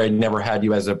just sorry I never had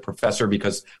you as a professor,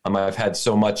 because I've had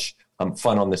so much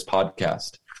fun on this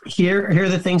podcast. Here are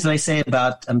the things that I say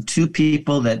about two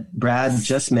people that Brad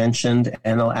just mentioned,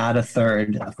 and I'll add a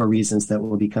third for reasons that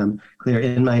will become clear.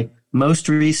 In my most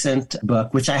recent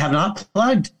book, which I have not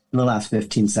plugged in the last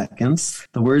 15 seconds,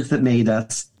 The Words That Made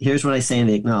Us, here's what I say in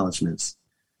the acknowledgments.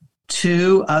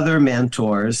 Two other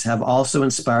mentors have also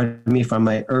inspired me from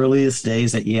my earliest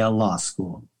days at Yale Law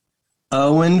School.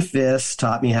 Owen Fiss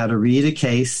taught me how to read a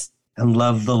case and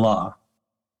love the law.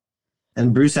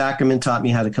 And Bruce Ackerman taught me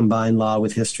how to combine law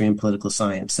with history and political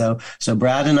science. So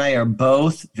Brad and I are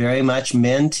both very much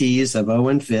mentees of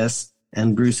Owen Fiss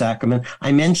and Bruce Ackerman.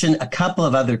 I mentioned a couple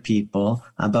of other people,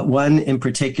 but one in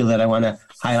particular that I want to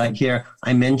highlight here.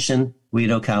 I mentioned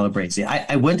Guido Calabresi.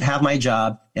 I wouldn't have my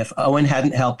job if Owen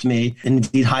hadn't helped me,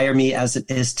 indeed hire me as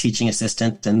his teaching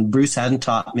assistant, and Bruce hadn't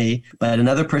taught me. But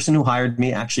another person who hired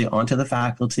me actually onto the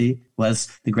faculty was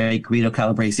the great Guido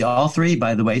Calabresi. All three,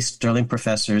 by the way, sterling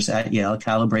professors at Yale: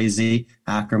 Calabresi,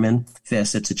 Ackerman,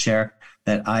 Fiss. It's a chair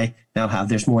that I now have.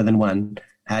 There's more than one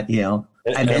at Yale.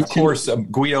 And of course,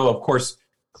 Guido, of course,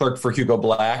 clerked for Hugo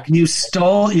Black. You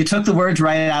took the words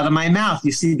right out of my mouth.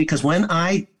 You see, because when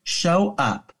I show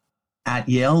up at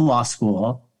Yale Law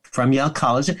School from Yale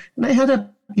College, and I had a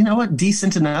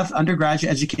decent enough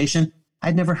undergraduate education,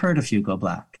 I'd never heard of Hugo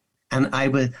Black. And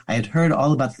I had heard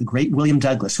all about the great William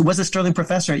Douglas, who was a Sterling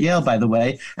professor at Yale, by the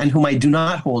way, and whom I do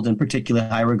not hold in particular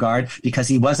high regard because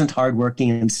he wasn't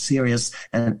hardworking and serious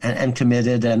and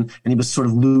committed, and he was sort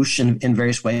of louche in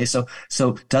various ways.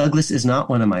 So Douglas is not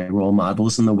one of my role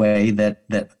models in the way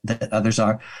that others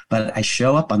are. But I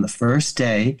show up on the first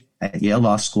day at Yale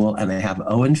Law School, and I have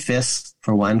Owen Fisk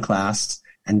for one class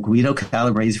and Guido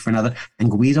Calabresi for another.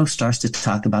 And Guido starts to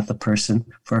talk about the person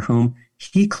for whom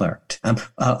he clerked.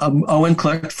 Owen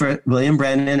clerked for William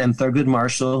Brennan and Thurgood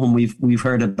Marshall, whom we've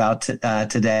heard about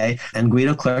today, and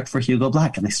Guido clerked for Hugo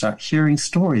Black. And they start hearing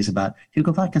stories about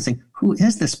Hugo Black and saying, who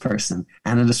is this person?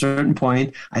 And at a certain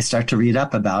point, I start to read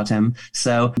up about him.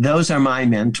 So those are my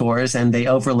mentors, and they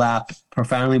overlap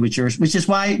profoundly with yours, which is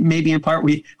why maybe in part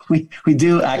we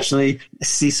do actually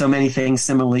see so many things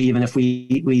similarly, even if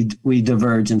we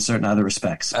diverge in certain other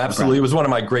respects. Absolutely. It was one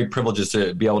of my great privileges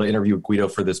to be able to interview Guido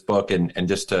for this book and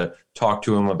just to talk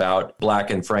to him about Black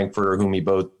and Frankfurter, whom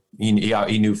he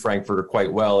knew Frankfurter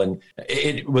quite well. And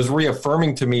it was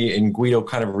reaffirming to me in Guido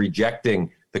kind of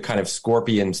rejecting the kind of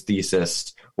scorpions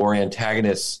thesis or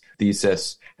antagonist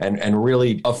thesis and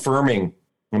really affirming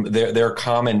their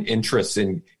common interests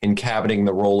in cabining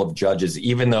the role of judges,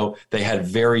 even though they had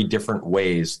very different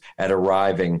ways at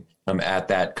arriving at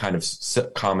that kind of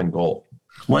common goal.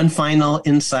 One final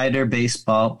insider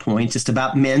baseball point, just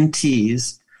about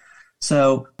mentees.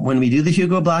 So when we do the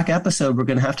Hugo Black episode, we're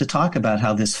going to have to talk about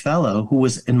how this fellow, who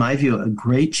was, in my view, a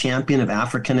great champion of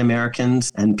African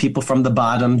Americans and people from the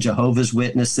bottom, Jehovah's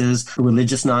Witnesses,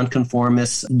 religious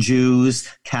nonconformists, Jews,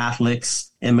 Catholics,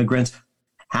 immigrants,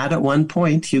 had at one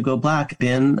point, Hugo Black,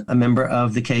 been a member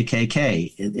of the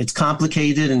KKK. It's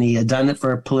complicated, and he had done it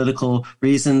for political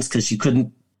reasons because you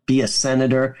couldn't be a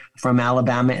senator from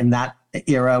Alabama in that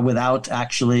era without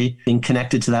actually being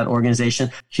connected to that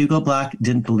organization. Hugo Black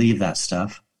didn't believe that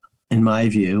stuff, in my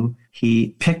view. He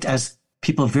picked as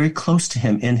people very close to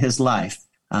him in his life,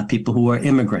 people who were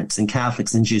immigrants and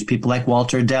Catholics and Jews, people like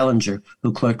Walter Dellinger,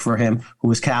 who clerked for him, who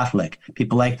was Catholic,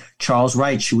 people like Charles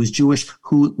Reich, who was Jewish,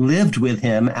 who lived with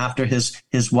him after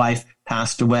his wife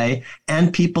passed away,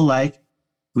 and people like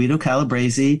Guido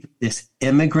Calabresi, this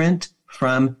immigrant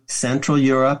from Central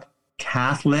Europe,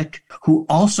 Catholic, who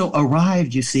also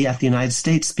arrived, you see, at the United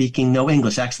States speaking no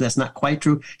English. Actually, that's not quite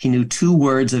true. He knew 2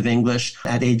 words of English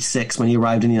at age 6 when he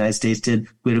arrived in the United States, did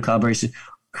Guido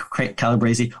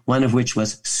Calabresi, one of which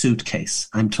was suitcase,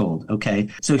 I'm told. Okay.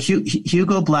 So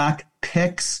Hugo Black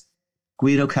picks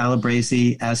Guido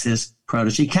Calabresi as his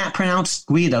protege. He can't pronounce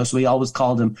Guido, so we always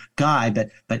called him Guy,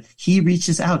 but he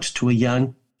reaches out to a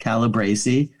young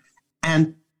Calabresi.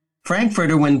 And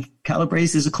Frankfurter, when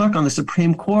Calabresi is a clerk on the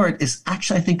Supreme Court, is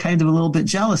actually, I think, kind of a little bit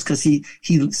jealous because he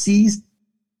sees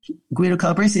Guido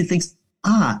Calabresi and thinks,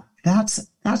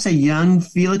 that's a young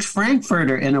Felix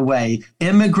Frankfurter in a way,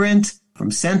 immigrant from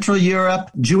Central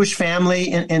Europe, Jewish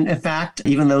family, in fact,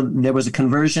 even though there was a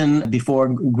conversion before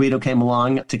Guido came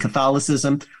along to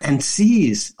Catholicism, and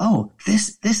sees,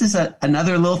 this is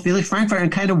another little Felix Frankfurter,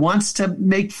 and kind of wants to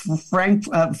make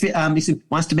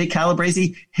wants to make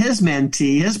Calabresi his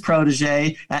mentee, his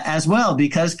protege as well,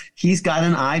 because he's got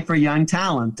an eye for young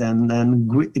talent, and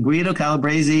Guido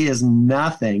Calabresi is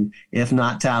nothing if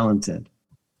not talented.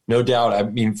 No doubt. I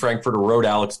mean, Frankfurter wrote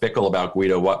Alex Bickel about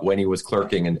Guido when he was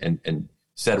clerking and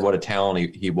said what a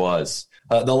talent he was.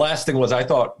 The last thing was, I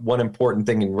thought one important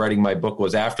thing in writing my book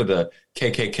was after the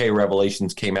KKK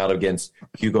revelations came out against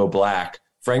Hugo Black,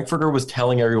 Frankfurter was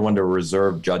telling everyone to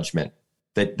reserve judgment,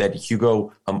 that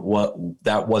Hugo,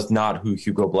 that was not who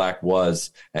Hugo Black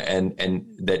was, and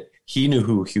that he knew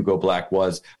who Hugo Black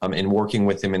was in working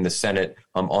with him in the Senate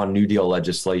on New Deal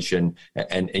legislation.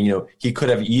 And he could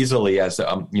have easily, as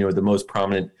the most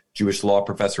prominent Jewish law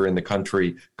professor in the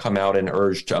country, come out and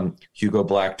urged Hugo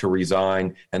Black to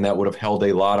resign. And that would have held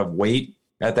a lot of weight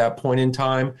at that point in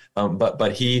time.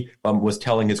 But he was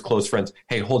telling his close friends,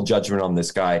 hey, hold judgment on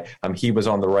this guy. He was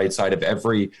on the right side of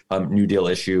every New Deal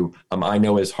issue. I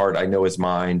know his heart, I know his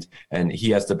mind, and he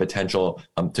has the potential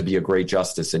to be a great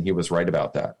justice. And he was right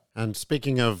about that. And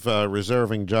speaking of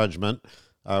reserving judgment,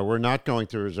 we're not going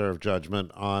to reserve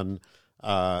judgment on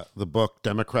the book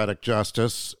Democratic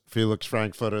Justice, Felix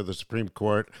Frankfurter, the Supreme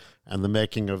Court, and the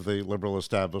Making of the Liberal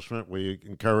Establishment. We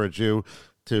encourage you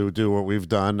to do what we've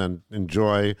done and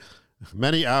enjoy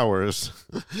many hours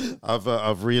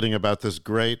of reading about this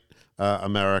great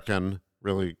American,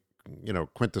 really,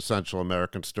 quintessential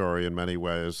American story in many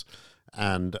ways.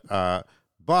 And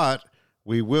but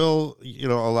we will,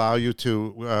 allow you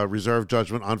to reserve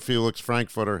judgment on Felix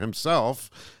Frankfurter himself.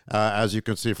 As you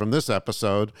can see from this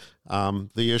episode,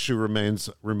 the issue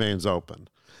remains open.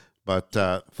 But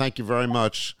thank you very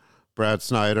much, Brad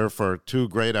Snyder, for 2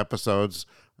 great episodes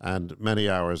and many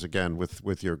hours again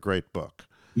with your great book.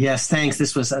 Yes, thanks.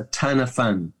 This was a ton of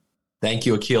fun. Thank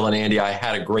you, Akhil and Andy. I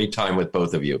had a great time with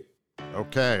both of you.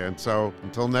 Okay, and so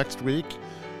until next week,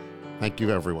 thank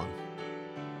you, everyone.